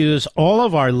we will use all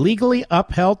of our legally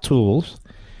upheld tools,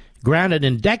 grounded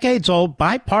in decades-old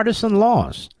bipartisan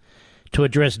laws, to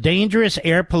address dangerous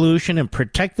air pollution and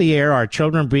protect the air our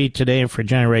children breathe today and for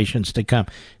generations to come.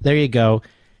 There you go.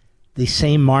 The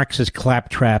same Marxist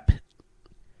claptrap.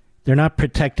 They're not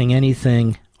protecting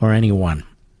anything or anyone.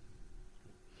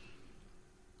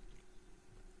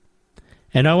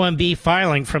 An OMB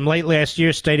filing from late last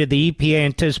year stated the EPA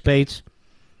anticipates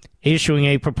issuing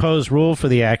a proposed rule for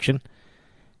the action.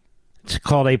 It's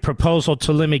called a proposal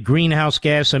to limit greenhouse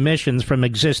gas emissions from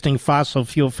existing fossil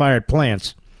fuel-fired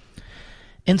plants.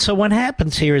 And so what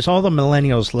happens here is all the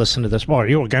millennials listen to this. Well, are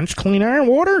you against clean air and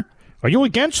water? Are you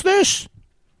against this?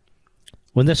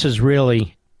 When this is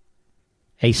really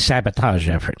a sabotage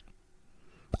effort.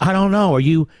 I don't know. Are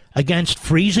you against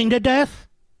freezing to death?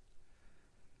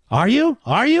 Are you?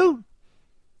 Are you?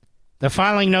 The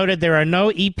filing noted there are no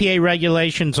EPA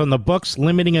regulations on the books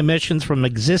limiting emissions from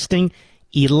existing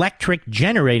electric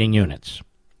generating units.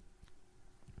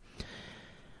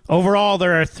 Overall,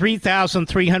 there are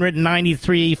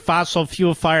 3,393 fossil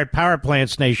fuel-fired power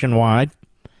plants nationwide,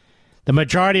 the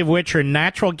majority of which are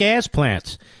natural gas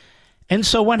plants. And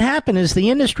so what happened is the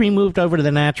industry moved over to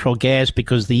the natural gas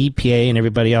because the EPA and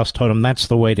everybody else told them that's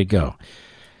the way to go.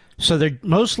 So they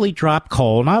mostly drop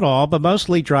coal, not all, but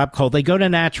mostly drop coal. They go to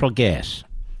natural gas.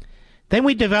 Then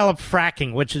we develop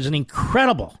fracking, which is an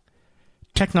incredible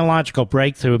technological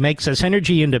breakthrough. It makes us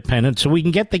energy independent so we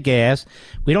can get the gas.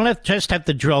 We don't have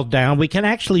to drill down. We can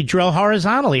actually drill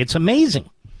horizontally. It's amazing.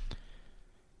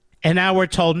 And now we're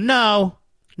told, no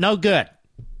good.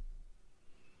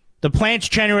 The plants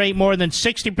generate more than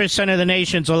 60% of the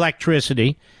nation's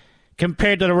electricity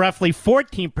compared to the roughly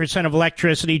 14% of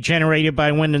electricity generated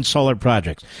by wind and solar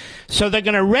projects. So they're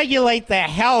going to regulate the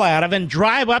hell out of and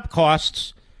drive up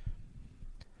costs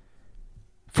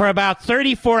for about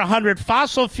 3,400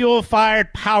 fossil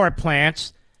fuel-fired power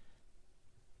plants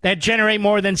that generate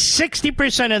more than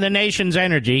 60% of the nation's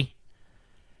energy.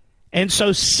 And so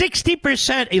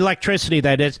 60% electricity,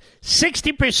 that is,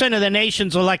 60% of the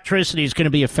nation's electricity is going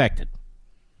to be affected.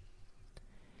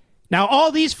 Now,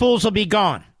 all these fools will be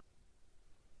gone.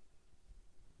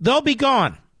 They'll be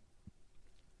gone.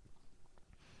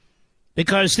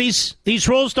 Because these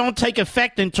rules don't take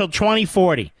effect until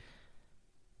 2040.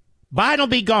 Biden will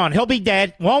be gone. He'll be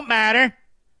dead. Won't matter.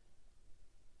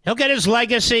 He'll get his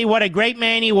legacy, what a great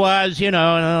man he was, and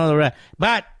all the rest.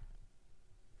 But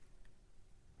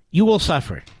you will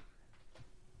suffer.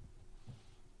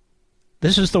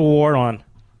 This is the war on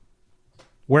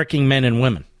working men and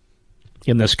women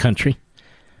in this country.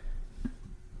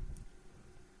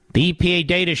 The EPA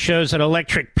data shows that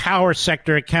electric power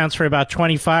sector accounts for about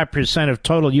 25% of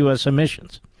total U.S.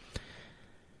 emissions,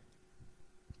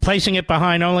 placing it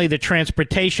behind only the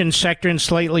transportation sector and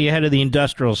slightly ahead of the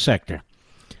industrial sector.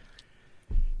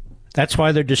 That's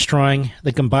why they're destroying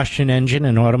the combustion engine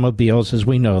and automobiles as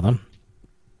we know them.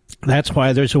 That's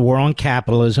why there's a war on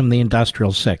capitalism, the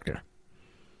industrial sector.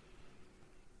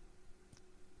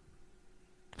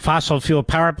 Fossil fuel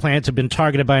power plants have been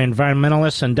targeted by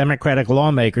environmentalists and Democratic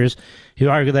lawmakers who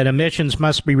argue that emissions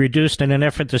must be reduced in an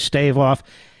effort to stave off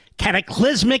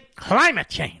cataclysmic climate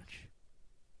change.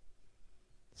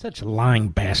 Such lying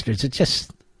bastards. It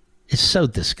just is so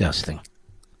disgusting.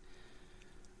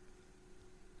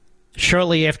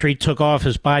 Shortly after he took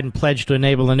office, Biden pledged to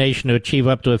enable the nation to achieve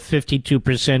up to a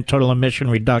 52% total emission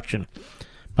reduction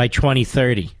by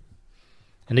 2030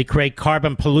 and to create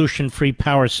carbon pollution-free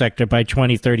power sector by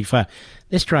 2035.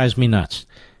 This drives me nuts.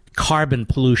 Carbon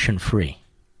pollution-free.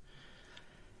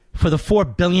 For the 4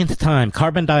 billionth time,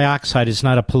 carbon dioxide is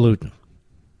not a pollutant.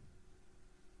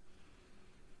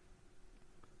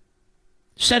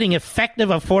 Setting effective,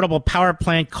 affordable power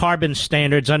plant carbon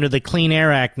standards under the Clean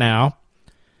Air Act now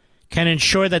can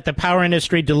ensure that the power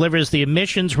industry delivers the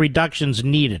emissions reductions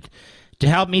needed to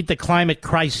help meet the climate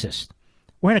crisis.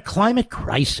 We're in a climate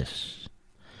crisis.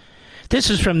 This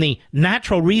is from the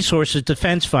Natural Resources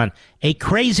Defense Fund, a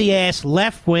crazy-ass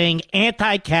left-wing,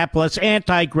 anti-capitalist,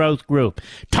 anti-growth group.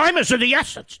 Time is of the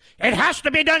essence. It has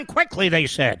to be done quickly, they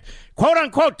said.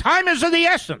 Quote-unquote, time is of the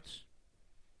essence.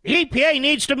 The EPA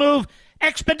needs to move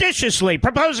expeditiously,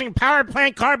 proposing power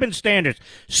plant carbon standards.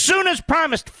 Soon as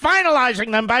promised,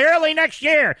 finalizing them by early next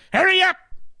year. Hurry up!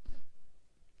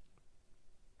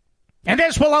 And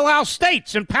this will allow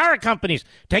states and power companies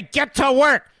to get to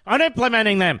work on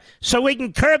implementing them so we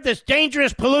can curb this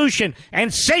dangerous pollution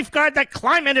and safeguard the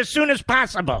climate as soon as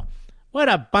possible. What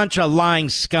a bunch of lying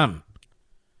scum.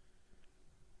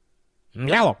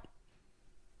 Yellow.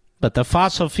 But the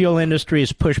fossil fuel industry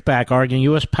has pushed back, arguing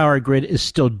U.S. power grid is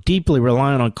still deeply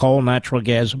reliant on coal, natural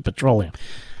gas, and petroleum.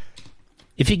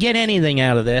 If you get anything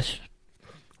out of this,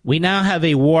 we now have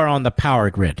a war on the power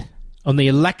grid, on the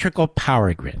electrical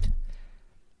power grid.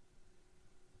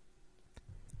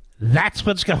 That's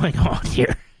what's going on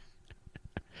here.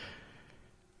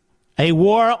 A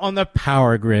war on the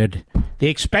power grid. The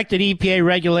expected EPA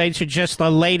regulation is just the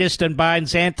latest in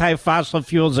Biden's anti-fossil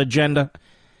fuels agenda,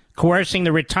 coercing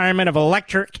the retirement of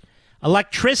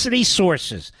electricity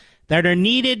sources that are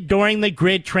needed during the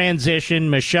grid transition.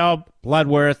 Michelle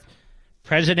Bloodworth,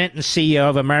 President and CEO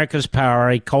of America's Power,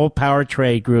 a coal power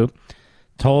trade group,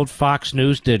 told Fox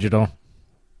News Digital.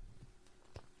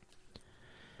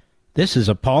 This is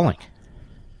appalling.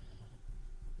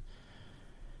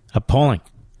 Appalling.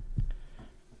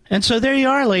 And so there you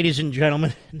are, ladies and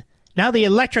gentlemen. Now the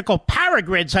electrical power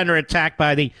grid's under attack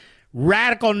by the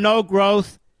radical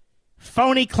no-growth,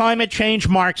 phony climate change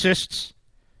Marxists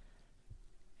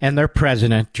and their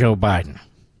president, Joe Biden.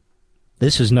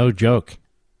 This is no joke.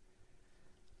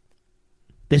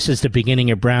 This is the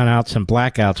beginning of brownouts and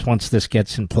blackouts once this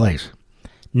gets in place,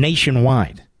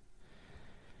 nationwide.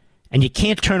 And you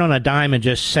can't turn on a dime and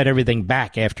just set everything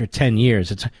back after 10 years.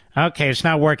 It's, okay, it's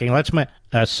not working.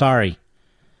 Sorry.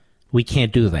 We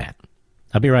can't do that.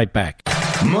 I'll be right back.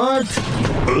 Mark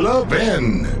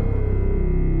Levin.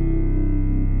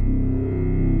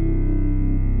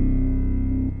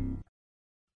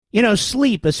 You know,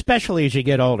 sleep, especially as you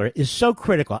get older, is so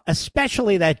critical,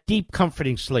 especially that deep,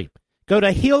 comforting sleep. Go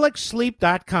to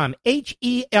helixsleep.com,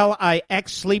 HELIX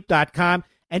sleep.com,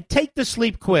 and take the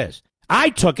sleep quiz. I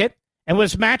took it and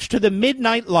was matched to the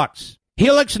Midnight Lux.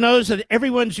 Helix knows that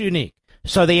everyone's unique,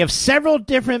 so they have several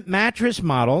different mattress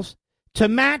models to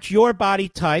match your body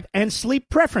type and sleep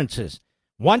preferences.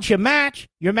 Once you match,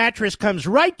 your mattress comes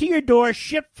right to your door,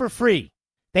 shipped for free.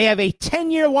 They have a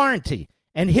 10-year warranty,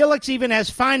 and Helix even has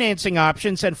financing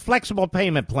options and flexible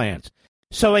payment plans.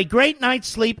 So a great night's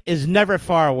sleep is never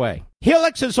far away.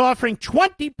 Helix is offering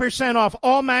 20% off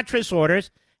all mattress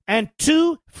orders and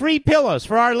 2 free pillows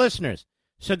for our listeners.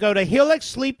 So go to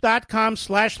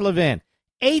helixsleep.com/Levin,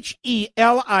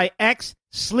 HELIX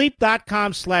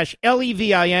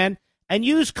sleep.com/LEVIN, and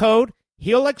use code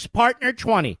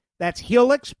HelixPartner20. That's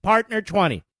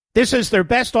HelixPartner20. This is their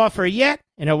best offer yet,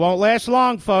 and it won't last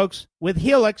long, folks. With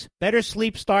Helix, better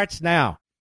sleep starts now.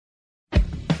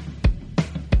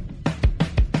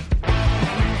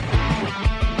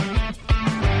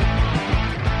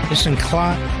 This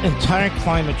entire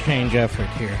climate change effort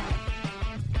here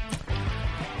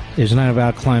is not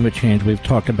about climate change. We've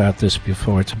talked about this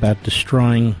before. It's about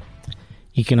destroying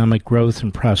economic growth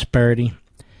and prosperity.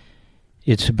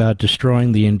 It's about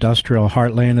destroying the industrial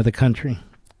heartland of the country,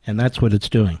 and that's what it's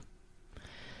doing.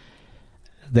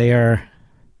 They are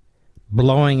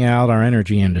blowing out our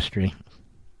energy industry.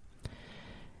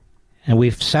 And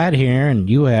we've sat here, and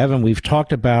you have, and we've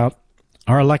talked about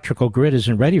our electrical grid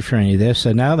isn't ready for any of this,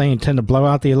 and now they intend to blow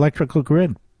out the electrical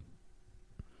grid.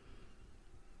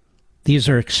 These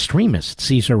are extremists.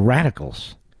 These are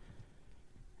radicals.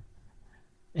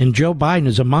 And Joe Biden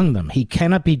is among them. He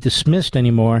cannot be dismissed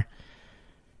anymore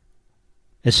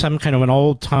as some kind of an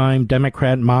old-time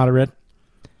Democrat moderate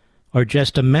or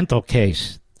just a mental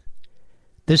case.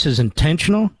 This is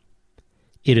intentional.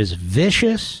 It is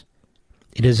vicious.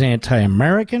 It is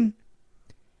anti-American.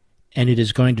 And it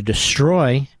is going to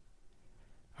destroy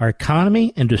our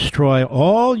economy and destroy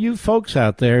all you folks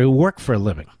out there who work for a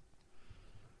living.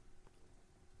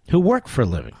 Who work for a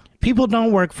living. People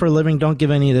don't work for a living, don't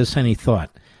give any of this any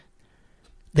thought.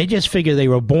 They just figure they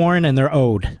were born and they're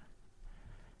owed.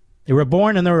 They were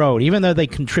born and they're owed, even though they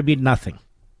contribute nothing.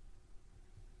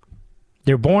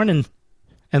 They're born and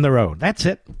they're owed. That's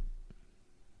it.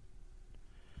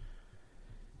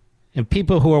 And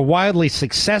people who are wildly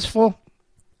successful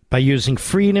by using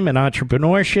freedom and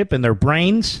entrepreneurship and their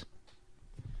brains,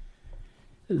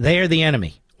 they are the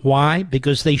enemy. Why?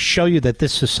 Because they show you that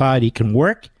this society can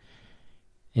work,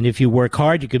 and if you work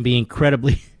hard, you can be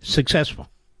incredibly successful.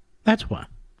 That's why.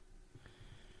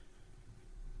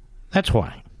 That's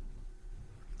why.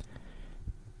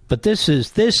 But this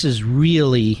is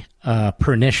really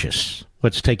pernicious,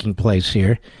 what's taking place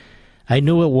here. I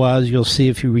knew it was. You'll see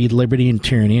if you read Liberty and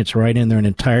Tyranny. It's right in there, an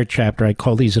entire chapter. I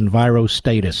call these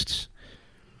envirostatists.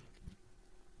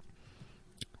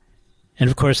 And,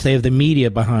 of course, they have the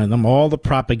media behind them, all the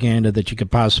propaganda that you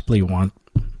could possibly want.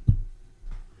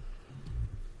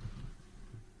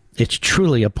 It's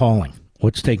truly appalling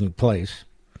what's taking place.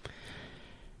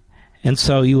 And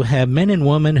so you have men and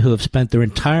women who have spent their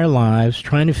entire lives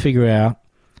trying to figure out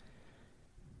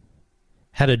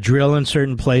how to drill in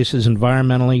certain places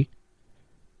environmentally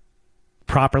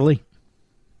properly,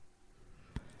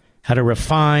 how to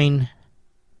refine,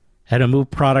 how to move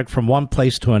product from one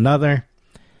place to another,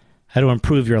 how to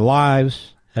improve your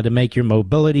lives, how to make your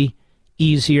mobility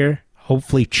easier,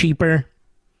 hopefully cheaper.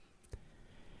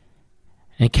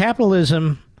 And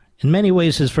capitalism, in many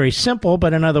ways, is very simple,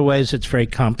 but in other ways, it's very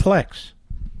complex.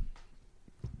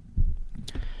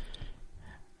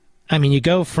 I mean, you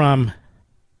go from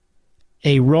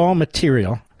a raw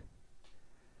material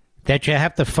that you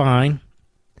have to find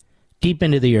deep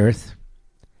into the earth.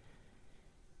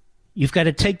 You've got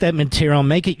to take that material,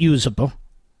 make it usable.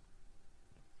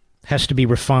 Has to be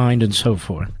refined and so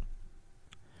forth.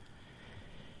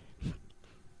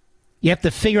 You have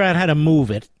to figure out how to move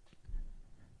it.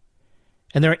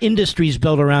 And there are industries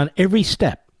built around every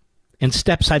step, and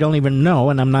steps I don't even know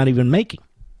and I'm not even making.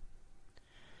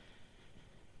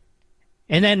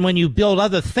 And then when you build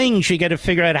other things, you got to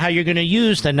figure out how you're going to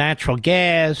use the natural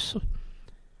gas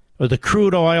or the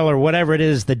crude oil or whatever it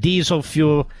is, the diesel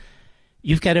fuel.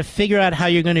 You've got to figure out how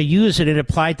you're going to use it and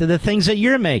apply it to the things that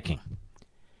you're making.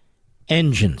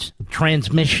 Engines,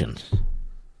 transmissions,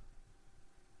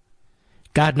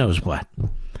 God knows what.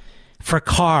 For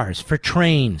cars, for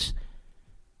trains,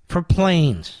 for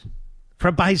planes,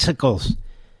 for bicycles.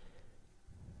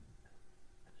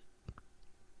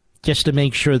 Just to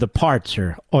make sure the parts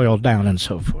are oiled down and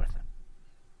so forth.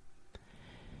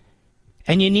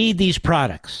 And you need these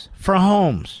products for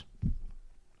homes,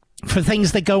 for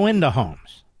things that go into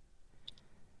homes,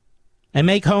 and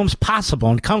make homes possible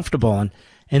and comfortable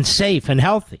and safe and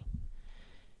healthy.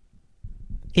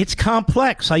 It's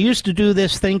complex. I used to do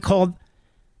this thing called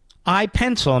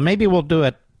iPencil, and maybe we'll do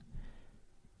it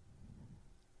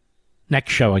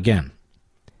next show again.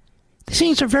 These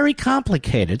things are very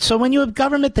complicated. So when you have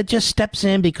government that just steps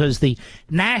in because the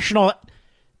national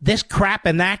this crap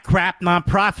and that crap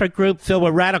nonprofit group filled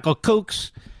with radical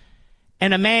kooks,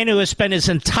 and a man who has spent his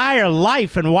entire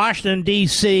life in Washington,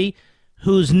 D.C.,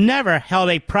 who's never held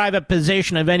a private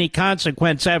position of any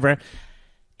consequence ever,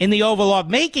 in the Oval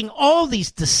Office, making all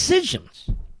these decisions.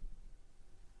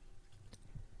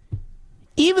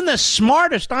 Even the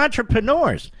smartest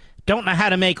entrepreneurs don't know how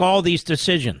to make all these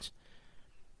decisions.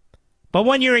 But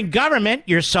when you're in government,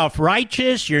 you're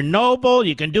self-righteous, you're noble,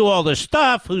 you can do all this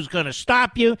stuff. Who's going to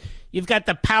stop you? You've got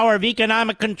the power of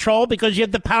economic control because you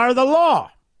have the power of the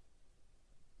law.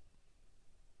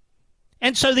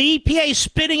 And so the EPA is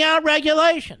spitting out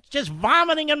regulations, just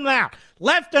vomiting them out,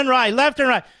 left and right, left and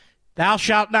right. Thou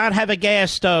shalt not have a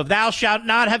gas stove. Thou shalt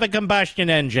not have a combustion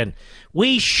engine.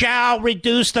 We shall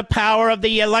reduce the power of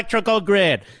the electrical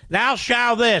grid. Thou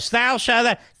shalt this. Thou shalt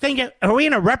that. Are we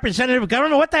in a representative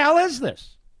government? What the hell is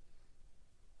this?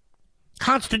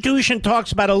 Constitution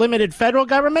talks about a limited federal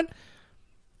government.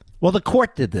 Well, the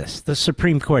court did this. The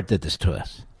Supreme Court did this to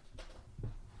us.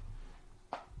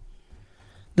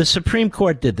 The Supreme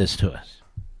Court did this to us.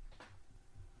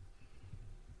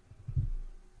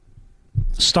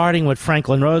 Starting with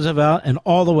Franklin Roosevelt and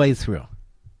all the way through.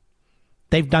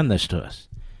 They've done this to us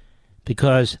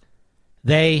because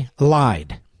they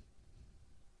lied.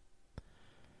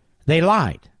 They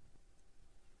lied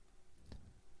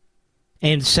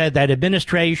and said that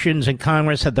administrations and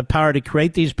Congress had the power to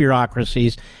create these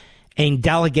bureaucracies and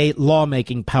delegate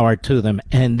lawmaking power to them.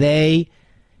 And they,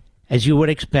 as you would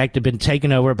expect, have been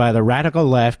taken over by the radical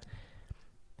left,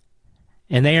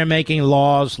 and they are making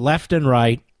laws left and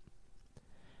right.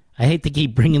 I hate to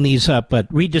keep bringing these up, but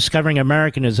rediscovering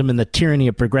Americanism and the tyranny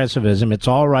of progressivism, it's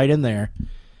all right in there.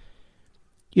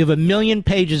 You have 1 million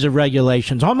pages of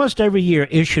regulations almost every year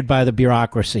issued by the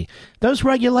bureaucracy. Those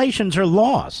regulations are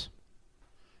laws.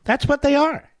 That's what they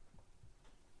are.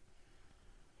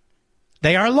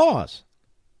 They are laws.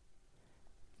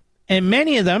 And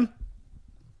many of them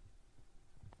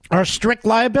are strict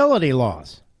liability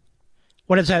laws.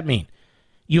 What does that mean?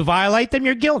 You violate them,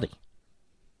 you're guilty.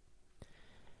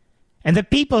 And the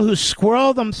people who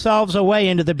squirrel themselves away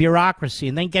into the bureaucracy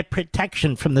and then get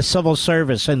protection from the civil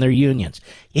service and their unions,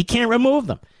 you can't remove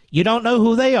them. You don't know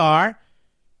who they are.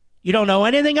 You don't know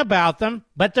anything about them,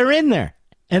 but they're in there,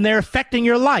 and they're affecting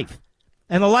your life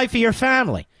and the life of your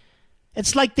family.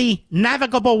 It's like the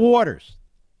navigable waters.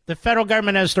 The federal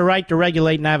government has the right to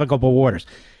regulate navigable waters.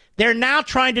 They're now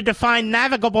trying to define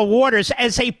navigable waters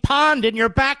as a pond in your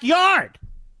backyard.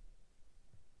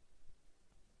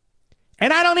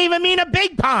 And I don't even mean a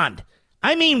big pond.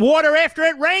 I mean water after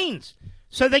it rains,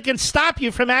 so they can stop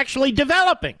you from actually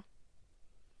developing.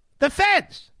 The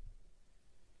feds.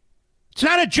 It's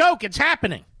not a joke. It's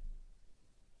happening.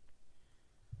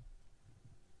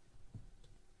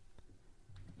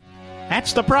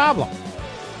 That's the problem.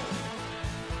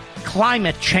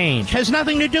 Climate change has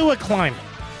nothing to do with climate.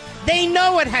 They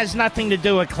know it has nothing to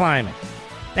do with climate.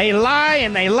 They lie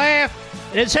and they laugh.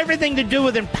 It has everything to do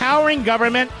with empowering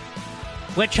government,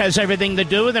 which has everything to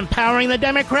do with empowering the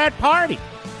Democrat Party.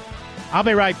 I'll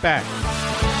be right back.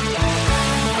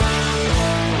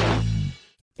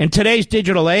 In today's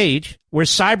digital age, where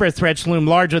cyber threats loom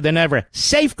larger than ever,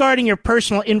 safeguarding your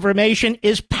personal information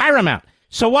is paramount.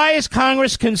 So why is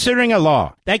Congress considering a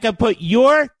law that could put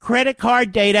your credit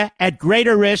card data at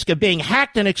greater risk of being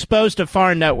hacked and exposed to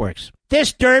foreign networks?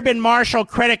 This Durbin-Marshall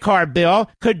credit card bill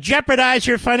could jeopardize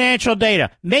your financial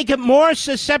data, make it more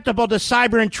susceptible to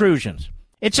cyber intrusions.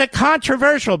 It's a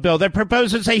controversial bill that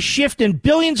proposes a shift in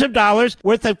billions of dollars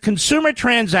worth of consumer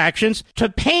transactions to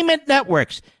payment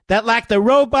networks that lack the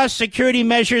robust security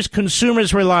measures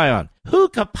consumers rely on. Who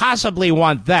could possibly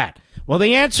want that? Well,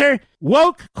 the answer?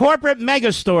 Woke corporate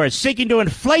megastores seeking to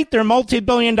inflate their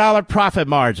multi-billion-dollar profit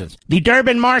margins. The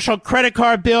Durbin-Marshall credit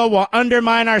card bill will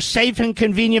undermine our safe and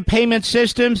convenient payment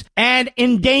systems and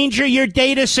endanger your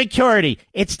data security.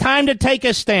 It's time to take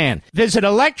a stand. Visit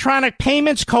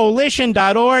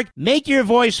electronicpaymentscoalition.org. Make your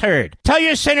voice heard. Tell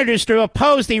your senators to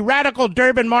oppose the radical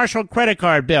Durbin-Marshall credit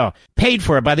card bill, paid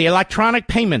for by the Electronic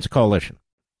Payments Coalition.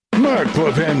 Mark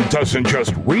Levin doesn't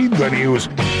just read the news,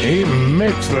 he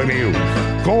makes the news.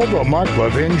 Call the Mark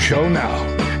Levin Show now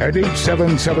at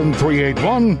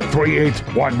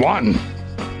 877-381-3811.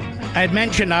 I had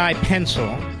mentioned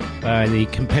iPencil by the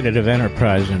Competitive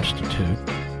Enterprise Institute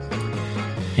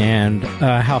and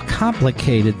how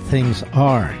complicated things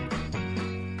are.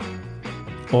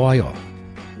 Oil,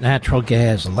 natural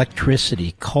gas,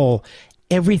 electricity, coal,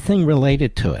 everything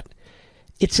related to it.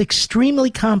 It's extremely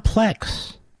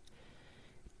complex.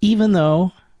 Even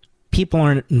though people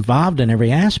aren't involved in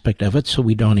every aspect of it, so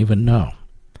we don't even know.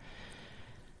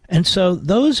 And so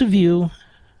those of you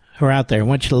who are out there, I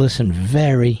want you to listen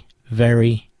very,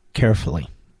 very carefully.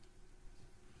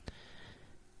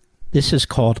 This is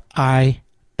called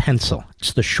iPencil.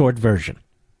 It's the short version.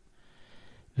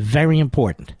 Very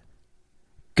important.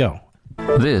 Go.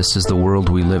 This is the world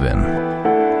we live in.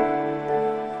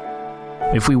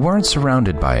 If we weren't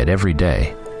surrounded by it every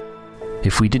day,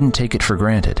 if we didn't take it for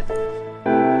granted,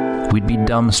 we'd be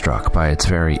dumbstruck by its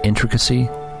very intricacy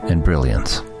and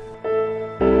brilliance.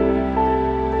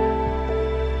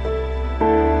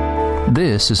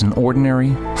 This is an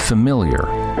ordinary, familiar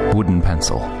wooden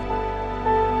pencil.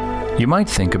 You might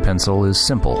think a pencil is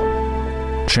simple.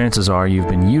 Chances are you've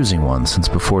been using one since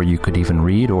before you could even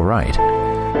read or write.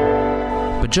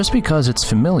 But just because it's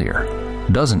familiar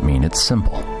doesn't mean it's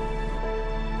simple.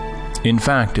 In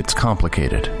fact, it's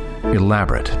complicated,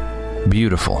 elaborate,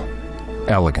 beautiful,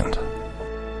 elegant.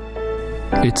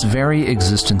 Its very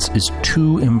existence is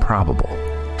too improbable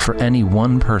for any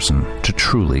one person to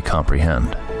truly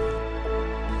comprehend.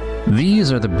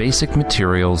 These are the basic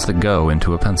materials that go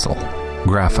into a pencil: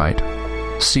 graphite,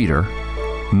 cedar,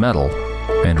 metal,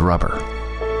 and rubber.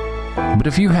 But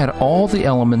if you had all the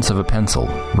elements of a pencil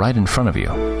right in front of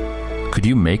you, could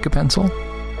you make a pencil?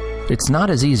 It's not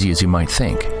as easy as you might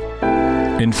think.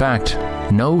 In fact,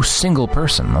 no single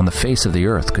person on the face of the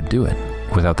earth could do it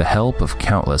without the help of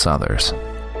countless others.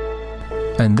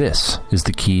 And this is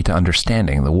the key to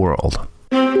understanding the world.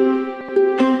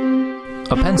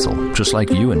 A pencil, just like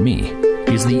you and me,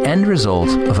 is the end result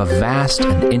of a vast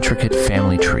and intricate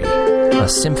family tree, a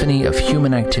symphony of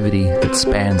human activity that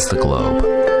spans the globe.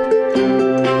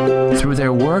 Through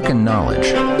their work and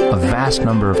knowledge, a vast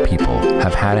number of people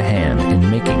have had a hand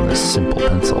in making this simple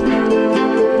pencil.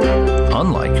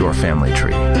 Unlike your family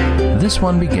tree, this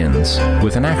one begins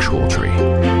with an actual tree.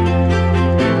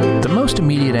 The most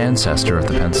immediate ancestor of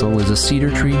the pencil is a cedar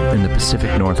tree in the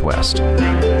Pacific Northwest.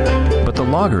 But the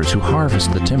loggers who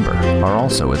harvest the timber are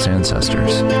also its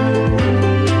ancestors.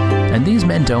 And these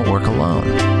men don't work alone.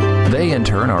 They, in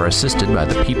turn, are assisted by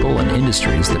the people and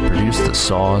industries that produce the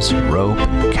saws, rope,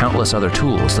 and countless other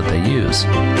tools that they use.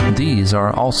 These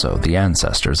are also the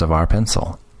ancestors of our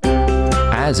pencil.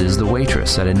 As is the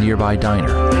waitress at a nearby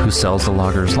diner who sells the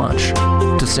loggers lunch,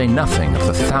 to say nothing of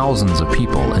the thousands of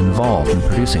people involved in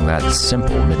producing that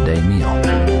simple midday meal.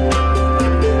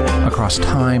 Across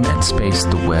time and space,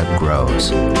 the web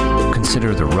grows.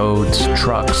 Consider the roads,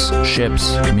 trucks,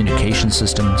 ships, communication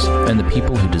systems, and the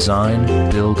people who design,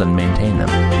 build, and maintain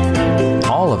them.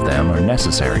 All of them are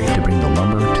necessary to bring the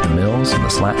lumber to the mills and the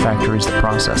slat factories that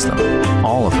process them.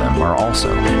 All of them are also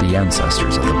the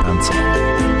ancestors of the pencil.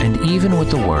 And even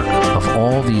with the work of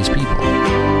all these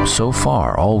people, so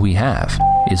far all we have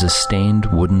is a stained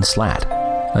wooden slat,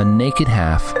 a naked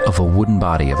half of a wooden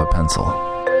body of a pencil.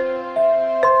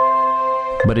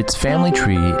 But its family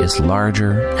tree is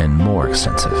larger and more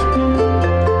extensive.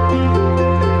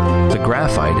 The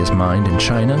graphite is mined in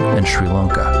China and Sri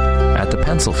Lanka. At the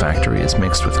pencil factory, it's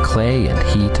mixed with clay and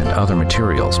heat and other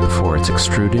materials before it's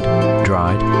extruded,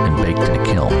 dried, and baked in a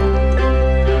kiln.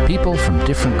 People people from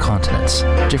different continents,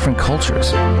 different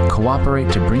cultures,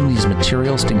 cooperate to bring these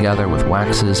materials together with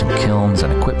waxes and kilns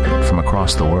and equipment from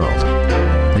across the world.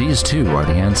 These too are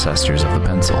the ancestors of the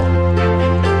pencil.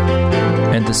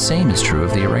 And the same is true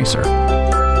of the eraser.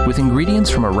 With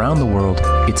ingredients from around the world,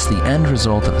 it's the end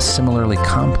result of a similarly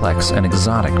complex and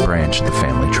exotic branch of the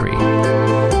family tree.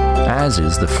 As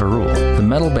is the ferrule, the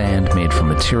metal band made from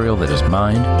material that is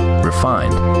mined,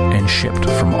 refined, and shipped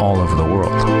from all over the world.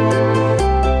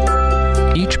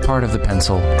 Each part of the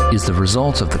pencil is the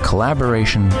result of the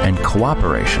collaboration and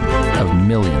cooperation of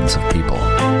millions of people.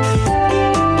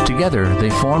 Together, they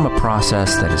form a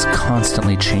process that is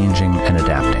constantly changing and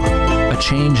adapting. A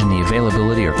change in the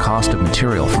availability or cost of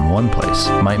material from one place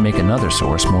might make another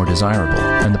source more desirable,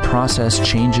 and the process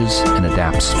changes and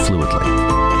adapts fluidly.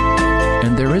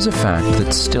 And there is a fact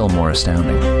that's still more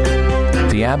astounding.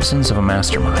 The absence of a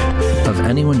mastermind, of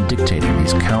anyone dictating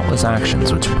these countless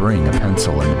actions which bring a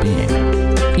pencil into being.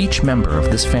 Each member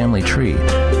of this family tree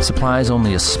supplies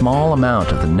only a small amount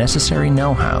of the necessary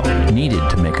know-how needed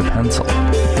to make a pencil.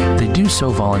 They do so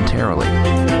voluntarily,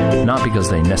 not because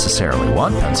they necessarily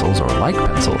want pencils or like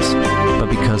pencils, but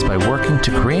because by working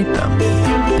to create them,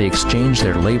 they exchange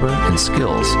their labor and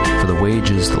skills for the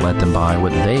wages that let them buy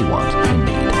what they want and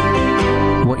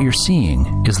need. What you're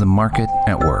seeing is the market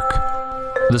at work.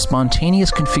 The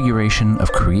spontaneous configuration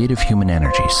of creative human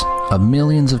energies, of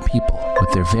millions of people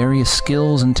with their various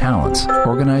skills and talents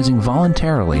organizing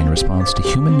voluntarily in response to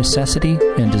human necessity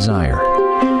and desire,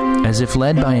 as if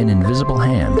led by an invisible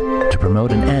hand to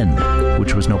promote an end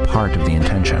which was no part of the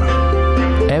intention.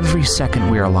 Every second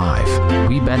we are alive,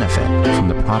 we benefit from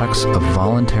the products of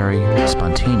voluntary,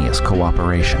 spontaneous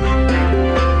cooperation.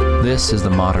 This is the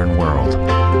modern world.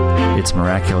 It's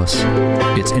miraculous,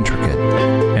 it's intricate,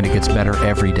 and it gets better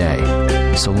every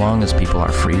day, so long as people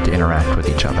are free to interact with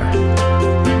each other.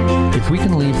 If we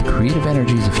can leave the creative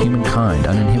energies of humankind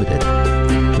uninhibited,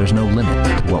 there's no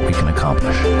limit to what we can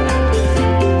accomplish.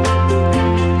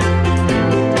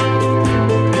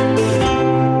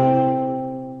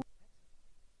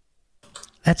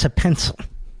 That's a pencil.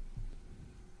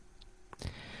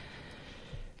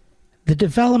 The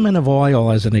development of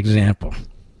oil, as an example,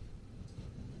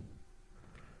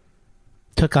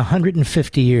 took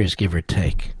 150 years, give or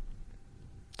take.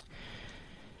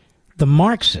 The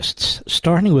Marxists,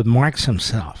 starting with Marx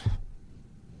himself,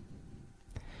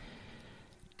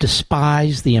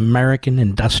 despise the American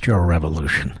Industrial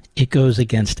Revolution. It goes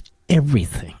against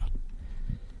everything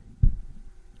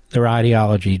their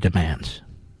ideology demands.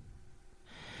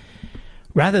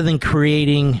 Rather than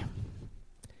creating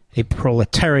a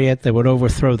proletariat that would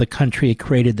overthrow the country, it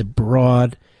created the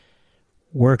broad,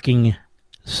 working,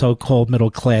 so-called middle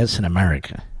class in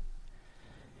America.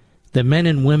 The men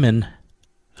and women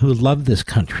who love this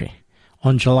country,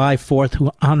 on July 4th,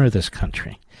 who honor this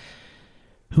country,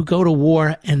 who go to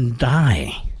war and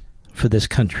die for this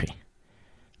country.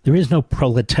 There is no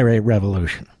proletariat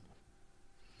revolution.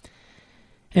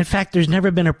 In fact, there's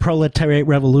never been a proletariat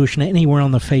revolution anywhere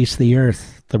on the face of the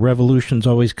earth. The revolutions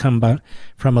always come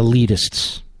from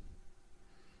elitists.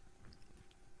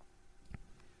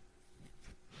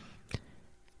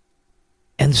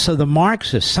 And so the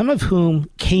Marxists, some of whom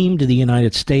came to the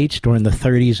United States during the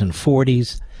 30s and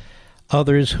 40s,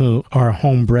 others who are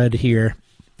homebred here,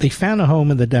 they found a home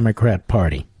in the Democrat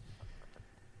Party.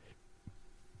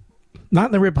 Not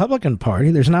in the Republican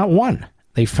Party. There's not one.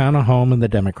 They found a home in the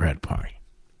Democrat Party.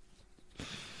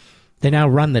 They now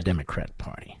run the Democrat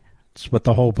Party. It's what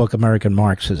the whole book American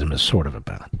Marxism is sort of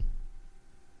about.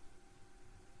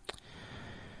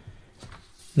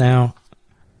 Now,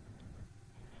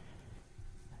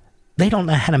 they don't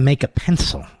know how to make a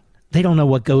pencil. They don't know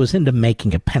what goes into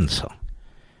making a pencil,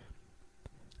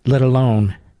 let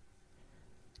alone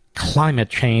climate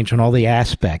change and all the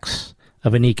aspects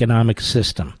of an economic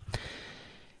system.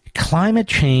 Climate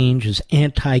change is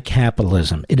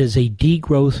anti-capitalism. It is a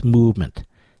degrowth movement.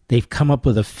 They've come up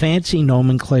with a fancy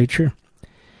nomenclature.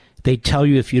 They tell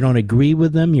you if you don't agree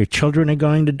with them, your children are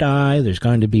going to die. There's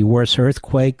going to be worse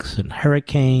earthquakes and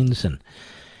hurricanes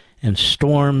and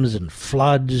storms and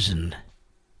floods. And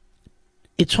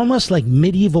it's almost like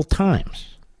medieval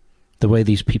times, the way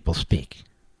these people speak.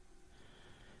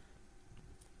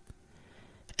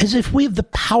 As if we have the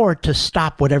power to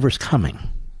stop whatever's coming.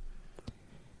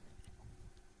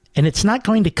 And it's not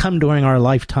going to come during our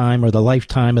lifetime or the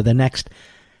lifetime of the next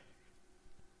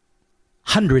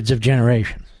hundreds of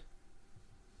generations.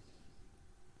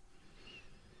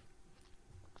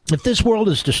 If this world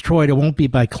is destroyed, it won't be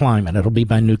by climate. It'll be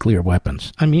by nuclear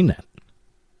weapons. I mean that.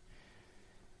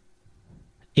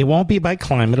 It won't be by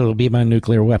climate. It'll be by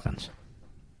nuclear weapons.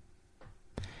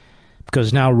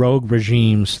 Because now rogue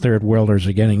regimes, third worlders,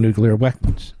 are getting nuclear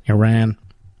weapons. Iran,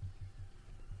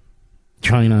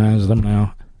 China has them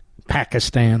now,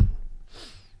 Pakistan,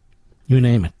 you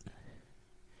name it.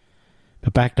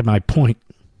 But back to my point.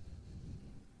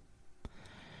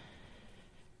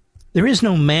 There is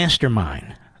no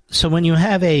mastermind. So when you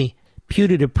have a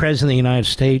putative president of the United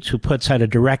States who puts out a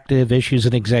directive, issues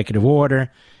an executive order,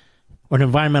 or an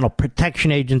environmental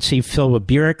protection agency filled with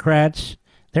bureaucrats,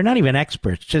 they're not even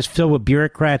experts, just filled with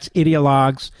bureaucrats,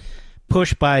 ideologues,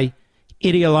 pushed by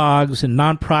ideologues in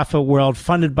nonprofit world,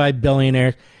 funded by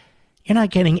billionaires. You're not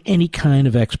getting any kind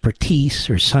of expertise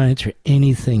or science or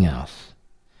anything else.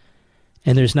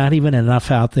 And there's not even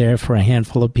enough out there for a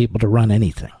handful of people to run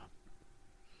anything.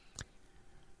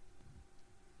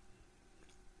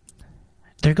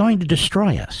 They're going to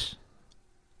destroy us.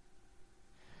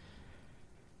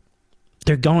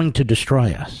 They're going to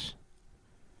destroy us.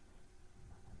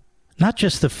 Not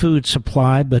just the food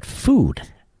supply, but food.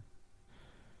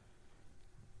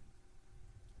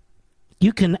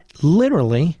 You can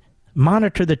literally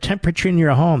monitor the temperature in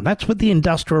your home. That's what the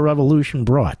Industrial Revolution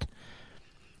brought.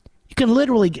 You can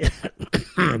literally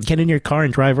get in your car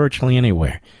and drive virtually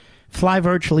anywhere. Fly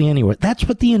virtually anywhere. That's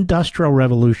what the Industrial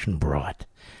Revolution brought.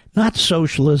 Not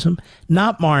socialism,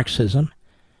 not Marxism,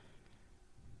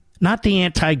 not the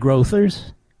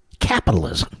anti-growthers,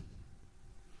 capitalism.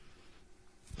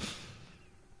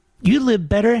 You live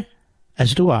better,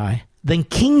 as do I, than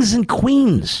kings and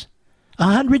queens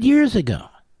 100 years ago.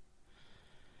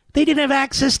 They didn't have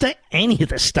access to any of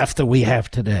the stuff that we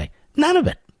have today. None of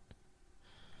it.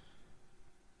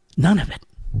 None of it.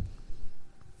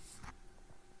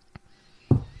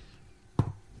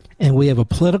 And we have a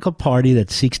political party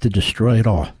that seeks to destroy it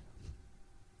all.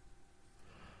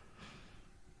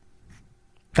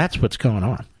 That's what's going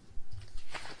on.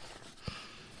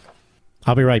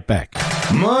 I'll be right back.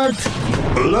 Mark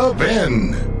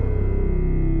Levin.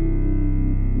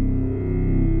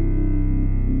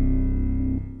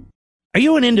 Are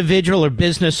you an individual or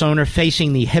business owner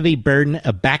facing the heavy burden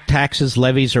of back taxes,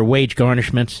 levies, or wage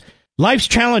garnishments? Life's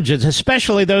challenges,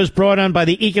 especially those brought on by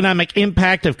the economic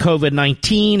impact of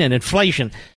COVID-19 and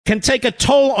inflation, can take a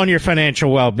toll on your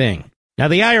financial well-being. Now,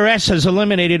 the IRS has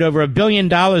eliminated over $1 billion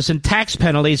in tax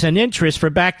penalties and interest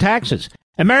for back taxes.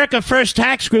 America First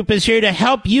Tax Group is here to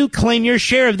help you claim your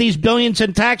share of these billions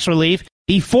in tax relief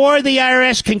before the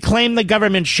IRS can claim the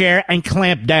government share and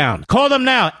clamp down. Call them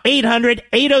now,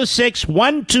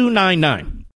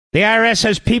 800-806-1299. The IRS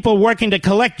has people working to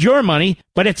collect your money,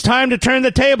 but it's time to turn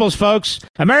the tables, folks.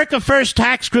 America First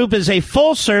Tax Group is a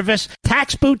full-service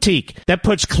tax boutique that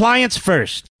puts clients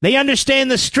first. They understand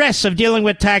the stress of dealing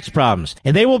with tax problems,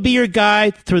 and they will be your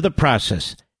guide through the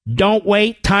process. Don't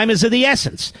wait. Time is of the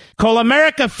essence. Call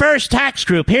America First Tax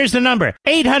Group. Here's the number,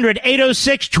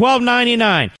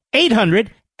 800-806-1299.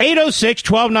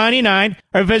 800-806-1299,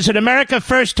 or visit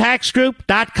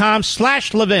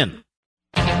AmericaFirstTaxGroup.com/Levin.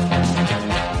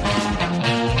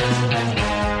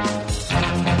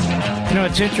 You know,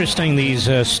 it's interesting, these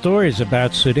stories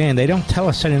about Sudan, they don't tell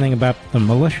us anything about the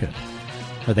militia.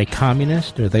 Are they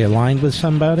communist? Are they aligned with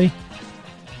somebody?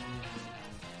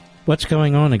 What's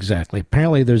going on exactly?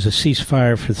 Apparently there's a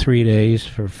ceasefire for 3 days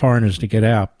for foreigners to get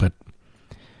out, but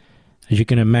as you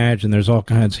can imagine, there's all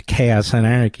kinds of chaos and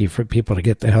anarchy for people to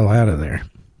get the hell out of there.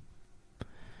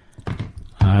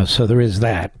 So there is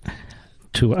that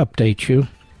to update you.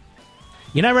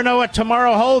 You never know what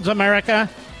tomorrow holds, America.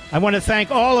 I want to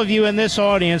thank all of you in this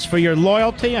audience for your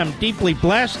loyalty. I'm deeply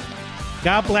blessed.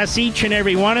 God bless each and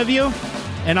every one of you,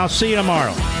 and I'll see you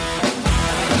tomorrow.